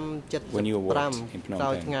 1975 when you worked in Phnom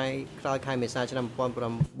Penh?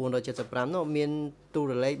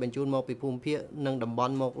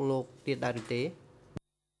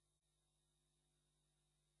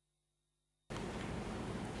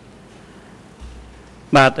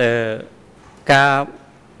 បាទការ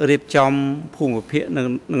រៀបចំភូមិភាគ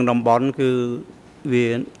នឹងតំបន់គឺវា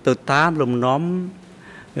ទៅតាមលំនាំ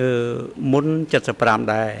មុន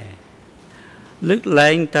75ដែរលើកលែ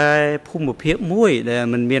ងតែភូមិភាគមួយដែល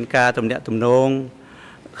มันមានការទំនាក់ទំនង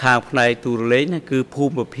ខាងផ្នែកទូរលេខគឺភូ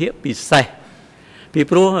មិភាគពិសេសពី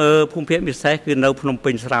ព្រោះភូមិភាគពិសេសគឺនៅភ្នំ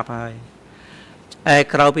ពេញស្រាប់ហើយឯ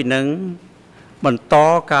ក្រៅពីនឹងបន្ត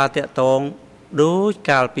ការតាក់ទងដូច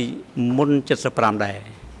កាលពីមុន75ដែរ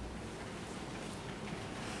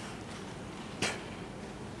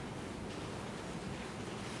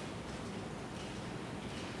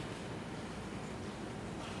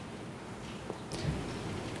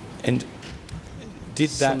And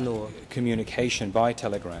did that communication by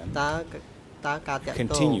telegram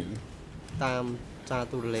continue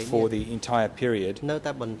for the entire period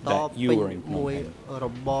that you were in Phnom Penh?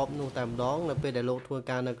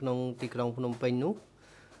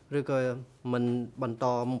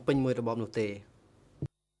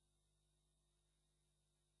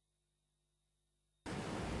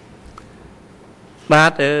 បា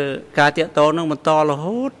ទការតាក់ទងនឹងបន្តរ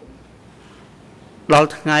ហូត ដល់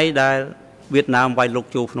ថ្ងៃដែលវៀតណាមវាយលុក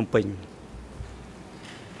ចូលភ្នំពេញ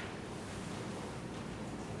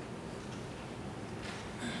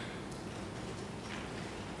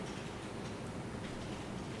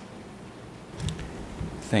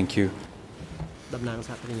Thank you. តំណាងស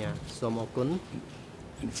ហប្រញ្ញាសូមអរគុណ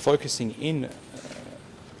Focusing in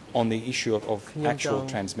on the issue of actual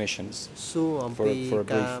transmissions for a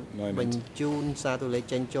brief moment.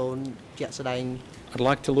 I'd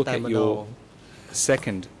like to look at your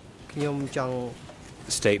second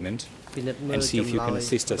statement and see if you can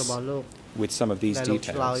assist us with some of these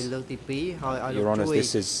details. Your Honour,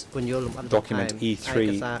 this is document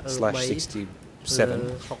E3/67,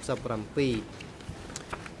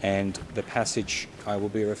 and the passage I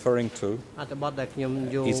will be referring to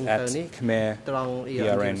is at Khmer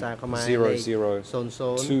ERN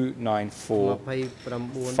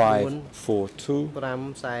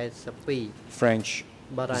 002944542, French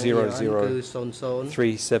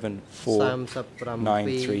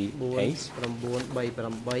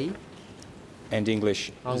 003749338, and English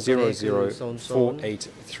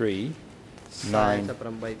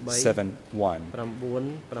 004839711.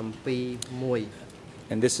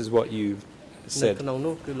 And this is what you said,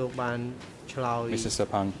 Mr.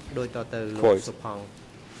 Sapang, quote,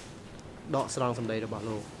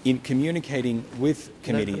 in communicating with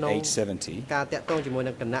Committee 870,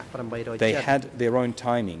 they had their own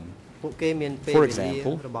timing. For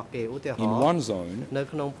example, in one zone,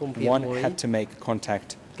 one had to make contact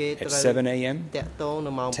at 7 a.m.,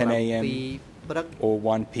 10 a.m., or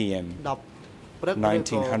 1 p.m.,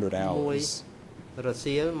 1900 hours.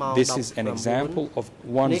 This is an example of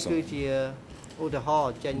one zone.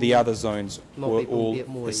 The other zones were all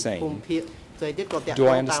the same. Do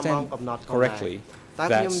I understand correctly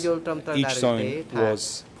that each zone was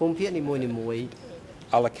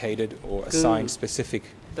allocated or assigned specific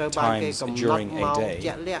times during a day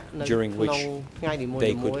during which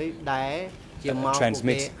they could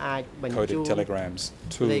transmit coded telegrams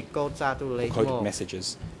to coded messages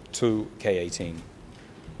to K18?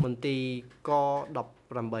 មន្ទីរក18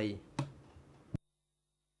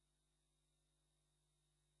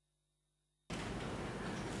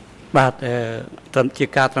 បាទត្រឹមជា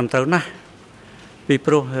ការត្រឹមត្រូវណាស់ពី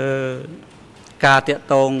ព្រោះការតាក់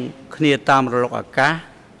ទងគ្នាតាមរលកអាកាស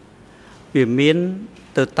វាមាន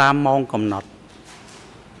ទៅតាមម៉ោងកំណត់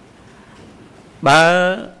បើ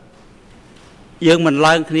យើងមិន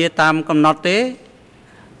ឡើងគ្នាតាមកំណត់ទេ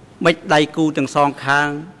មិនដៃគូទាំងសងខាង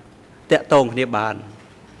តាក់ទងគ្នាបាន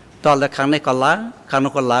តើខាងនេះក៏ឡើងខាង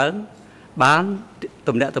នោះក៏ឡើងបាន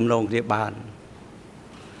ទំនាក់ទំនងគ្នាបាន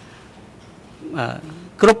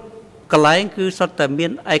គ្រប់កន្លែងគឺសុទ្ធតែមា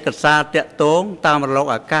នឯកសារតាក់ទងតាមរលក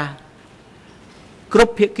អាកាសគ្រ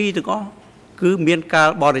ប់ភាគីទាំងអស់គឺមានការ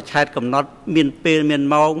បរិច្ឆេទកំណត់មានពេលមាន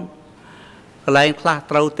ម៉ោងកន្លែងខ្លះ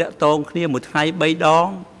ត្រូវតាក់ទងគ្នាមួយថ្ងៃ3ដង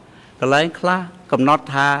កន្លែងខ្លះកំណត់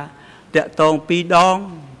ថាតាក់ទង2ដង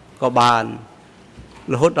ក៏បាន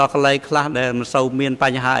រហូតដល់កន្លែងខ្លះដែលមិនសូវមានប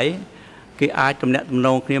ញ្ហាអីគេអាចទំនាក់ទំន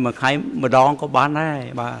ងគ្នាមួយថ្ងៃម្ដងក៏បានដែរ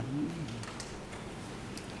បាទ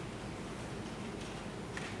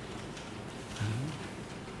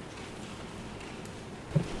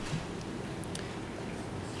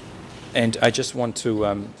And I just want to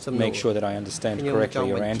make sure that I understand correctly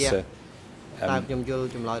your answer.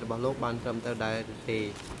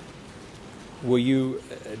 Were you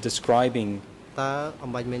describing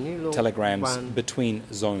telegrams between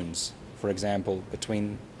zones, for example,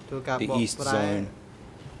 between the east zone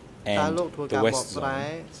and the west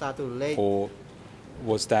zone, or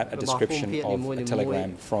was that a description of a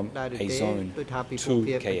telegram from a zone to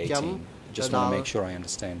K18? Just want to make sure I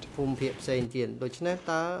understand. ភូមិភាគផ្សេងទៀតដូច្នេះ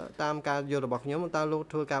តើតាមការយល់របស់ខ្ញុំតើលោក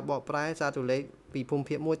ធ្វើការបកប្រែសារទូលេខពីភូមិ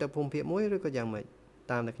ភាគមួយទៅភូមិភាគមួយឬក៏យ៉ាងម៉េច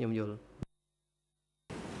តាមដែលខ្ញុំយល់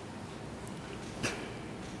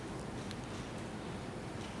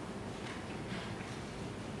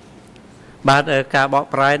បាទការបក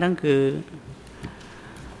ប្រែហ្នឹងគឺ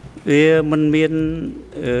វាមិនមាន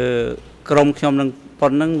ក្រុមខ្ញុំនឹងប៉ុ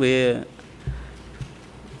ណ្ណឹងវា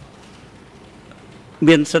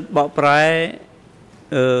មានសិទ្ធិបកប្រែ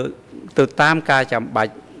ទៅតាមការចាំបា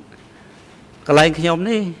ច់កន្លែងខ្ញុំ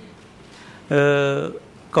នេះ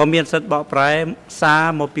ក៏មានសិទ្ធិបកប្រែសារ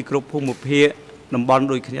មកពីគ្រប់ភូមិភាគតំបន់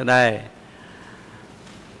ដូចគ្នាដែរ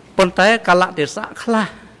ប៉ុន្តែកលៈទេសៈខ្លះ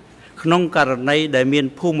ក្នុងករណីដែលមាន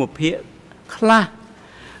ភូមិភាគខ្លះ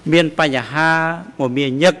មានបញ្ហាមមា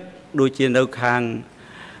ញឹកដូចជានៅខាង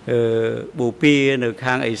បូព៌ានៅ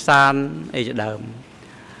ខាងឦសានអីជាដើម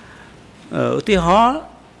ឧទាហរណ៍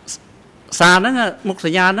សារហ្នឹងមុខស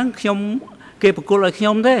ញ្ញាហ្នឹងខ្ញុំគេប្រគល់ឲ្យខ្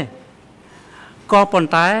ញុំទេក៏ប៉ុន្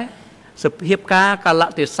តែសភាពការកលៈ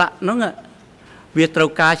ទេសៈហ្នឹងវាត្រូវ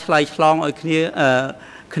ការឆ្លៃឆ្លងឲ្យគ្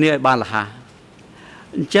នាឲ្យបានរហ័ស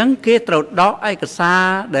អញ្ចឹងគេត្រូវដកឯកសារ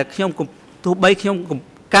ដែលខ្ញុំទោះបីខ្ញុំ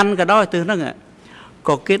កាន់ក៏ដោយទៅហ្នឹង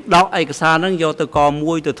ក៏គេដកឯកសារហ្នឹងយកទៅក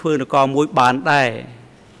មួយទៅធ្វើនៅកមួយបានដែរ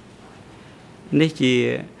នេះជា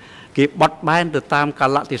គេបត់បែនទៅតាមក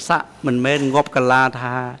លៈទេសៈមិនមែនងាប់កលា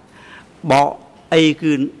ថាបកអី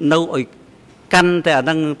គឺនៅឲ្យកាន់តែអាហ្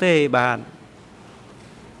នឹងទេបាទ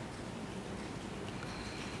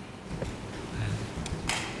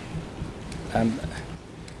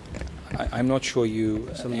I'm not sure you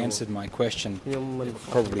answered my question.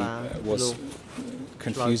 Probably was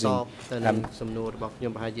confusing.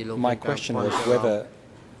 My question was whether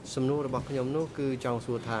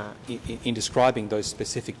in describing those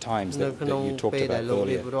specific times that you talked about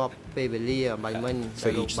earlier for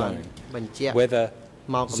each zone, whether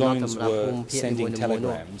zones were sending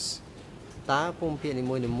telegrams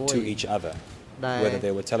to each other, whether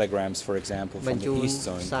there were telegrams, for example, from the east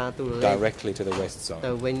zone directly to the west zone.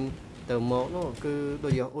 ទៅមកនោះគឺដូ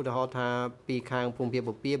ចឧទាហរណ៍ថាពីខាងភូមិភាគ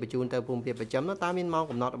បូព៌ាបញ្ជូនទៅភូមិភាគប្រចាំនោះតើមានម៉ោង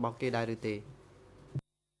កំណត់របស់គេដែរឬទេ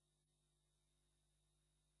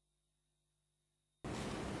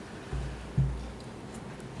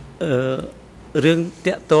រឿង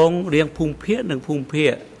តាក់ទងរៀងភូមិភាគនិងភូមិភា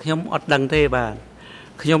គខ្ញុំអត់ដឹងទេបាទ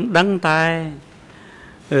ខ្ញុំដឹងតែ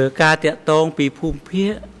ការតាក់ទងពីភូមិភា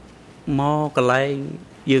គមកកន្លែង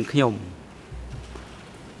យើងខ្ញុំ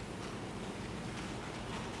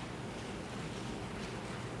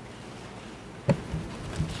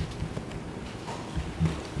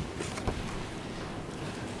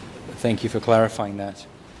Thank you for clarifying that.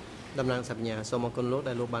 តំណាងសញ្ញាសូមអរគុណលោក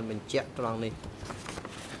ដែលលោកបានបញ្ជាក់ត្រង់នេះ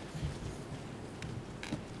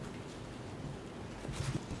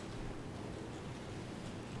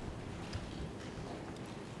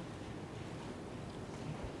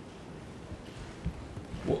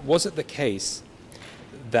Was it the case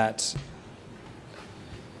that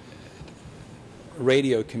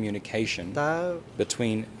radio communication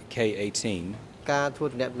between K18 ការធ្វើ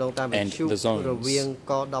ទំនាក់ទំនងតាមវិទ្យុរវាង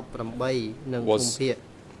ក18និងភូមិភាគ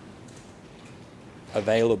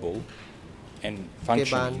available and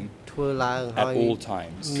functioning at all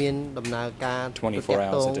times មានដំណើរការ 24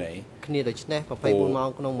 hours a day គ្នាដូច្នេះ24ម៉ោង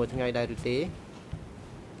ក្នុងមួយថ្ងៃដែរឬទេ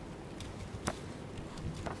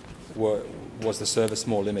was the service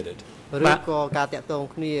more limited? ឬក៏ការតាក់ទង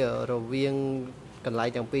គ្នារវាងកន្លែង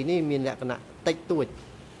ទាំងពីរនេះមានលក្ខណៈតិចតួច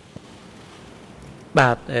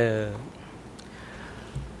បាទ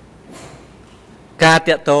ការ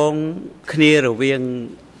តាក់ទងគ្នារវាង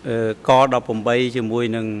ក18ជាមួយ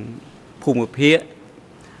នឹងភូមិភាគ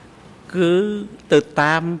គឺទៅ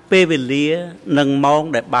តាមពេលវេលានិងម៉ោង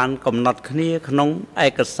ដែលបានកំណត់គ្នាក្នុងឯ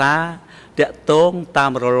កសារតាក់ទងតា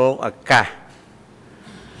មរលកអាកាស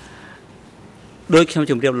ដោយខ្ញុំ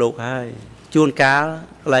ជម្រាបលោកហើយជួនកាល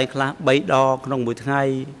កន្លែងខ្លះ3ដងក្នុងមួយថ្ងៃ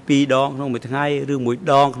2ដងក្នុងមួយថ្ងៃឬ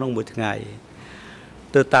1ដងក្នុងមួយថ្ងៃ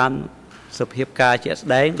ទៅតាមសភាពការជាក់ស្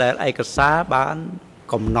ដែងដែលឯកសារបាន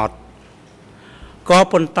កំណត់ក៏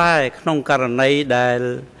ប៉ុន្តែក្នុងករណីដែល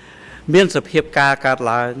មានសភាពការកើត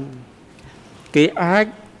ឡើងគេអាច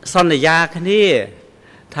សន្យាគ្នា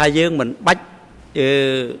ថាយើងមិនបាច់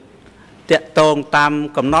តាក់ទងតាម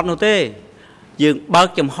កំណត់នោះទេយើងបើក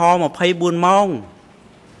ចំហ24ម៉ោង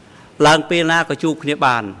ឡើងពេលណាក៏ជួបគ្នា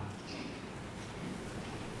បាន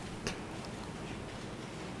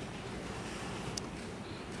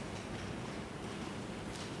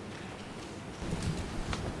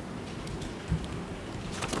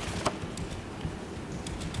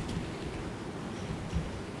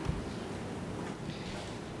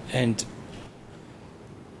And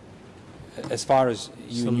as far as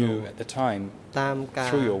you knew at the time,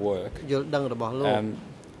 through your work,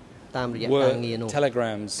 were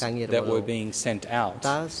telegrams that were being sent out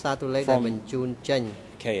from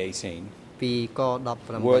K18,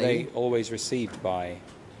 were they always received by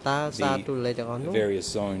the various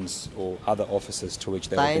zones or other offices to which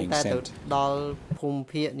they were being sent? ដល់ភូមិ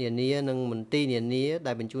ភាគនានានិងមន្ទីរនានា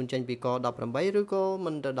ដែលបញ្ជូនចេញពីក18ឬក៏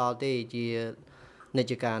មិនទៅដល់ទេជានិច្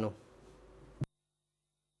ចការនោះ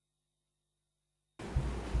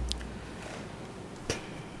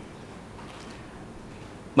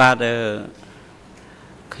បាទ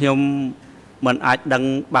ខ្ញុំមិនអាចដឹង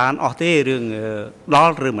បានអស់ទេរឿងដ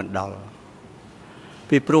ល់ឬមិនដល់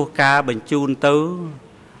ពីព្រោះការបញ្ជូនទៅ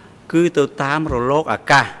គឺទៅតាមរលកអា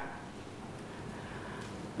កាស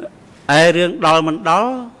ហើយរឿងដល់មិនដ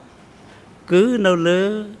ល់គឺនៅលើ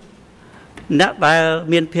អ្នកដែល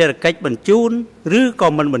មានភារកិច្ចបញ្ជូនឬក៏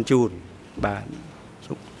មិនបញ្ជូនបាទ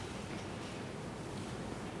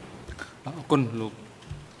អរគុណលោក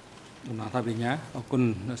ដំណើរថាវិញ្ញាអរគុណ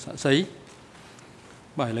ស័ក្តិសិទ្ធិ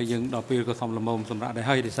បាទឥឡូវយើងដល់ពេលក៏សំលមុំសម្រាប់ដែរ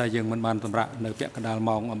ហើយដោយសារយើងមិនបានសម្រាប់នៅពាក់កណ្ដាល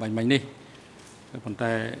ម៉ោងអំបញ្ញមិញនេះប៉ុន្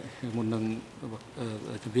តែមុននឹង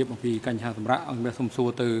ជម្រាបអំពីបញ្ហាសម្រាប់អង្គមានសំសួរ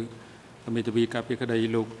ទៅមេធាវីការពារក្តី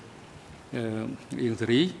លោកអៀងសេ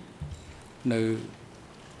រីនៅ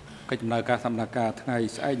កិច្ចដំណើរការសម្ដែងការថ្ងៃ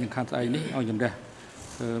ស្អែកនិងខាងស្អែកនេះអង្គជំរះ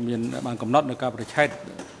មានបានកំណត់នៅការប្រឆេទ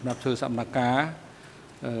សម្រាប់ធ្វើសម្ដែងការ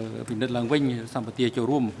ពិនិត្យឡើងវិញសម្បទាចូល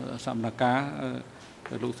រួមសម្ដែងការ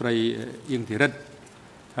លោកស្រីអៀងធីរិត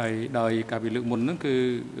ហើយដោយការពិលើកមុនហ្នឹងគឺ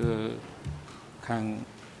ខាង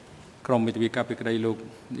ក្រមមេធាវីការពារក្តីលោក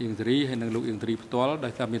អៀងសេរីហើយនិងលោកអៀងសេរីផ្ទាល់ដោ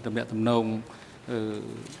យសារមានតំណែងតំណង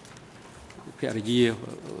ភរិយា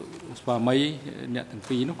ស្វាមីអ្នកទាំង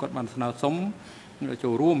ពីរនោះគាត់បានស្នើសុំចូ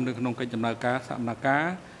លរួមនៅក្នុងកិច្ចដំណើរការសកម្មភា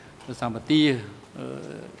ពសម្បទា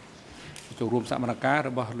ចូលរួមសកម្មភាព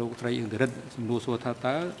របស់លោកស្រីអ៊ីងរិតសំណួរសួរថា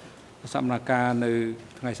តើសកម្មភាពនៅ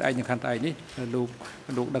ថ្ងៃស្អែកនិងខាងស្អែកនេះលោ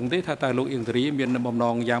កដឹងទេថាតើលោកអ៊ីងសេរីមានបំណ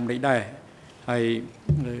ងយ៉ាងម៉េចដែរហើយ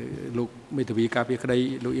លោកមេធាវីការពារក្តី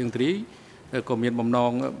លោកអ៊ីងសេរីក៏មានបំណ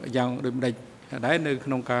ងយ៉ាងដូចម្ដេចដែរនៅក្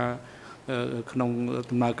នុងការក្នុង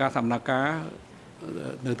ដំណើរការសកម្មភាព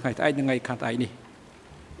នៅថ្ងៃស្អែកនិងថ្ងៃខាងស្អែកនេះ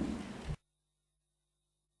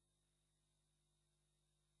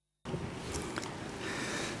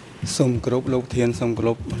សូមគោរពលោកធានសូមគោរ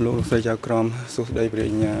ពលោកស្រីចៅក្រមសួស្តីព្រះ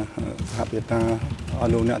ញ្ញាសហពាតាអ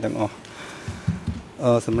ស់លោកអ្នកទាំងអស់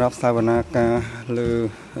សម្រាប់សវនាការលើ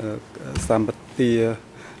សម្បទារ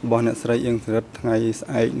បស់អ្នកស្រីអៀងសេរីថ្ងៃស្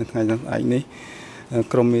អែកនិងថ្ងៃស្អែកនេះ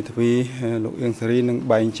ក្រមមេធាវីលោកអៀងសេរីនឹង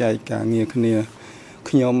បែងចែកការងារគ្នា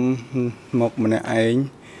ខ្ញុំមកម្នាក់ឯង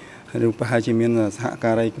ឬប្រហែលជាមានសហ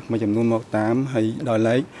ការីមួយចំនួនមកតាមហើយដោយ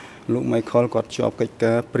ឡែកលោក Michael គាត់ជាប់កិច្ច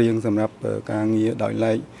ការព្រៀងសម្រាប់ការងារដោយ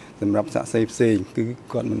ឡែកសម្រាប់សាក់សីផ្សេងគឺ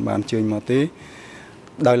គាត់មិនបានជើញមកទេ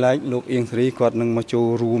ដោយឡែកលោកអៀងសេរីគាត់នឹងមកចូល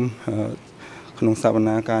រួមក្នុងសវ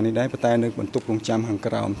នាការនេះដែរប៉ុន្តែនៅបន្ទប់រងចាំខាង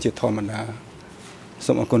ក្រោមជាធម្មតា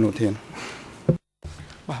សូមអរគុណលោកធាន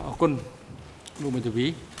បាទអរគុណលោកមេធាវី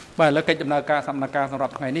បាទឥឡូវកិច្ចដំណើរការសកម្មភាពសម្រា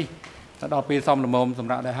ប់ថ្ងៃនេះដល់ពេលសមល្មមស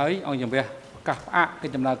ម្រាប់ដែរហើយអង្គជំរះប្រកាសផ្អាកកិ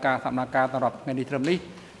ច្ចដំណើរការសកម្មភាពសម្រាប់ថ្ងៃនេះត្រឹមនេះ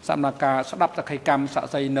សកម្មភាពស្ដាប់សក្ខីកម្មសាក់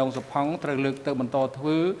សីនងសុផង់ត្រូវលើកទៅបន្តធ្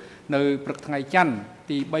វើនៅព្រឹកថ្ងៃច័ន្ទ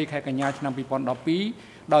ទី3ខែកញ្ញាឆ្នាំ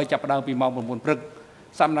2012ដោយចាប់ផ្ដើមពីម៉ោង 9 ព្រឹក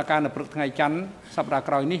សកម្មភាពនៅព្រឹកថ្ងៃច័ន្ទសប្តាហ៍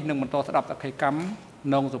ក្រោយនេះនឹងបន្តស្ដាប់សក្ខីកម្ម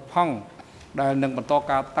នងសុផង់ ដែលនឹងបន្ត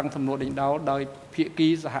ការតាំងសំណួរដេញដោលដោយភាគី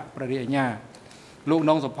សហប្រតិញ្ញាលោក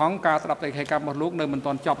នងសុផង់ការស្ដាប់តែខេកម្មរបស់លោកនៅមិន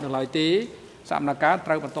ទាន់ចប់នៅឡើយទេសកម្មភាព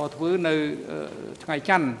ត្រូវបន្តធ្វើនៅថ្ងៃ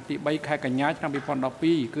ច័ន្ទទី3ខែកញ្ញាឆ្នាំ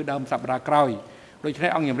2012គឺដើមសប្តាហ៍ក្រោយដូច្នេះ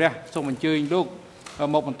អង្គជំរះសូមអញ្ជើញលោក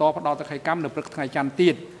មកបន្តផ្ដល់តែខេកម្មនៅព្រឹកថ្ងៃច័ន្ទ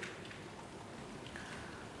ទៀត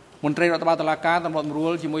មន្ត្រីរដ្ឋបាលតុលាការតំណត្រួ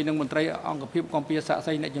លជាមួយនឹងមន្ត្រីអង្គភាពគម្ពីរសាក្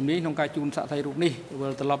សីអ្នកជំនាញក្នុងការជូនសាក្សីរូបនេះវិ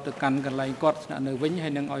លត្រឡប់ទៅកាន់កន្លែងគាត់ស្នាក់នៅវិញហើ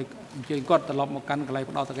យនឹងឲ្យអញ្ជើញគាត់ត្រឡប់មកកាន់កន្លែង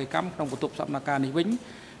ផ្ដល់តកិច្ចកម្មក្នុងបន្ទប់សកម្មភាពនេះវិញ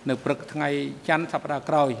នៅព្រឹកថ្ងៃច័ន្ទសប្តាហ៍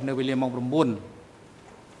ក្រោយនៅវេលាម៉ោង 9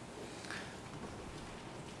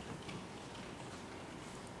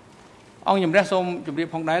អង្គជំរះសូមជម្រាប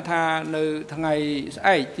ផងដែរថានៅថ្ងៃស្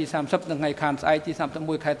អែកទី30និងថ្ងៃខានស្អែកទី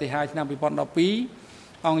31ខែទី5ឆ្នាំ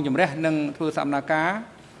2012អង្គជំរះនឹងធ្វើសកម្មភាព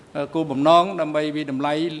គោលបំណងដើម្បីវិតម្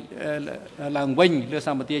លៃឡើងវិញលើស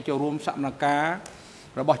ម្បទាចូលរួមសកម្មភា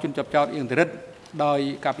ពរបស់ជនជាប់ចោតអៀងធរិតដោយ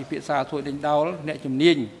ការពិភាក្សាសួរដេញដោលអ្នកជំ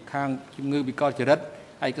នាញខាងជំងឺវិកលចរិត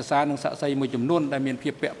ឯកសារនិងសាក្សីមួយចំនួនដែលមានភា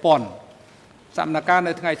ពពាក់ព័ន្ធសកម្មភាព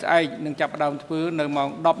នៅថ្ងៃស្អែកនឹងចាប់ផ្ដើមធ្វើនៅម៉ោង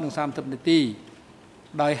 10:30 នាទី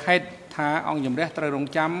ដោយហេតុថាអង្គជំរះត្រូវរង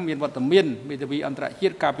ចាំមានវត្តមានមេធាវីអន្តរជា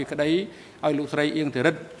តិការពីក្តីឲ្យលោកស្រីអៀងធ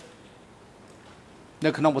រិតនៅ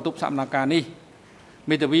ក្នុងបន្ទប់សកម្មភាពនេះ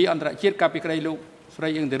មេធាវីអន្តរជាតិការពីក្តីលោកស្រី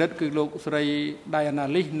អៀងធរិតគឺលោកស្រី Diana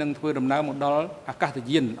Lis នឹងធ្វើដំណើរមកដល់អាកាស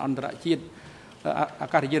យានអន្តរជាតិអា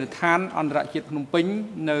កាសយានដ្ឋានអន្តរជាតិភ្នំពេញ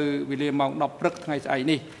នៅវេលាម៉ោង 10 ព្រឹកថ្ងៃស្អែក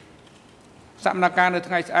នេះសកម្មភាពនៅ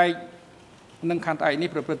ថ្ងៃស្អែកនិងខែស្អែកនេះ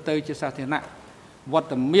ប្រព្រឹត្តទៅជាសាធារណៈវត្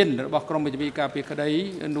តមានរបស់ក្រមមេធាវីការពីក្តី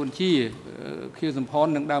នួនជាខៀវសំផន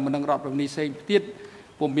និងដើមមនឹងរដ្ឋប្រនីផ្សេងទៀត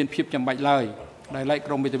ពុំមានភាពចាំបាច់ឡើយដែលឡែក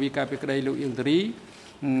ក្រមមេធាវីការពីក្តីលោកអៀងធារី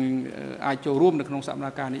អាចចូលរួមនៅក្នុងសកម្ម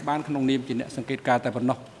ភាពនេះបានក្នុងនាមជាអ្នកសង្កេតការតែប៉ុណ្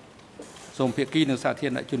ណោះសូមភាគីនិងសាធារ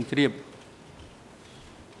ណជនជ្រាប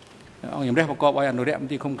អង្គជំរះបង្គាប់ឲ្យអនុរិយមន្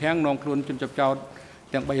ត្រីឃុំឃាំងនាំខ្លួនជនជាប់ចោត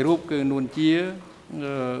ទាំង3រូបគឺនួនជា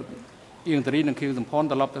អៀងធារីនិងខៀវសំផន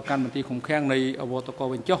ត្រឡប់ទៅកាន់មន្ត្រីឃុំឃាំងនៃអវតក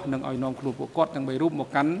វិញចុះនិងឲ្យនាំខ្លួនពួកគាត់ទាំង3រូបមក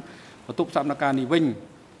កាន់បន្ទប់សកម្មភាពនេះវិញ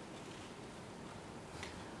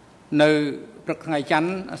នៅព្រឹកថ្ងៃច័ន្ទ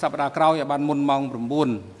សប្តាហ៍ក្រោយឲ្យបានមុនម៉ោង 9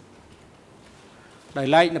 ដោយ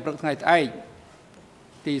ឡែកនៅព្រឹកថ្ងៃស្អែក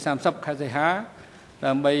ទី30ខែសីហា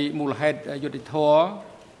ដើម្បីមូលហេតុយុត្តិធម៌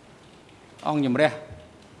អង្គជំរះ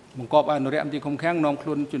បង្គាប់ឲ្យអនុរិយមន្ត្រីឃុំឃាំងនាំខ្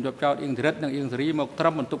លួនជនជាប់ចោតអៀងធរិតនិងអៀងធារីមកត្រឹ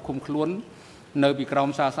មបន្ទប់ឃុំខ្លួននៅពីក្រោម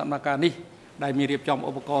សារសកម្មភាពនេះដែលមានរៀបចំ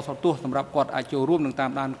ឧបករណ៍សោតទស្សន៍សម្រាប់គាត់អាចចូលរួមនឹងតាម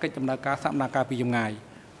ដានកិច្ចដំណើរការសកម្មភាពពីចម្ងាយ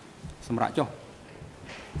សម្រាប់ចុះ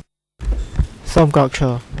សូមកោតឈ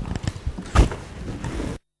រ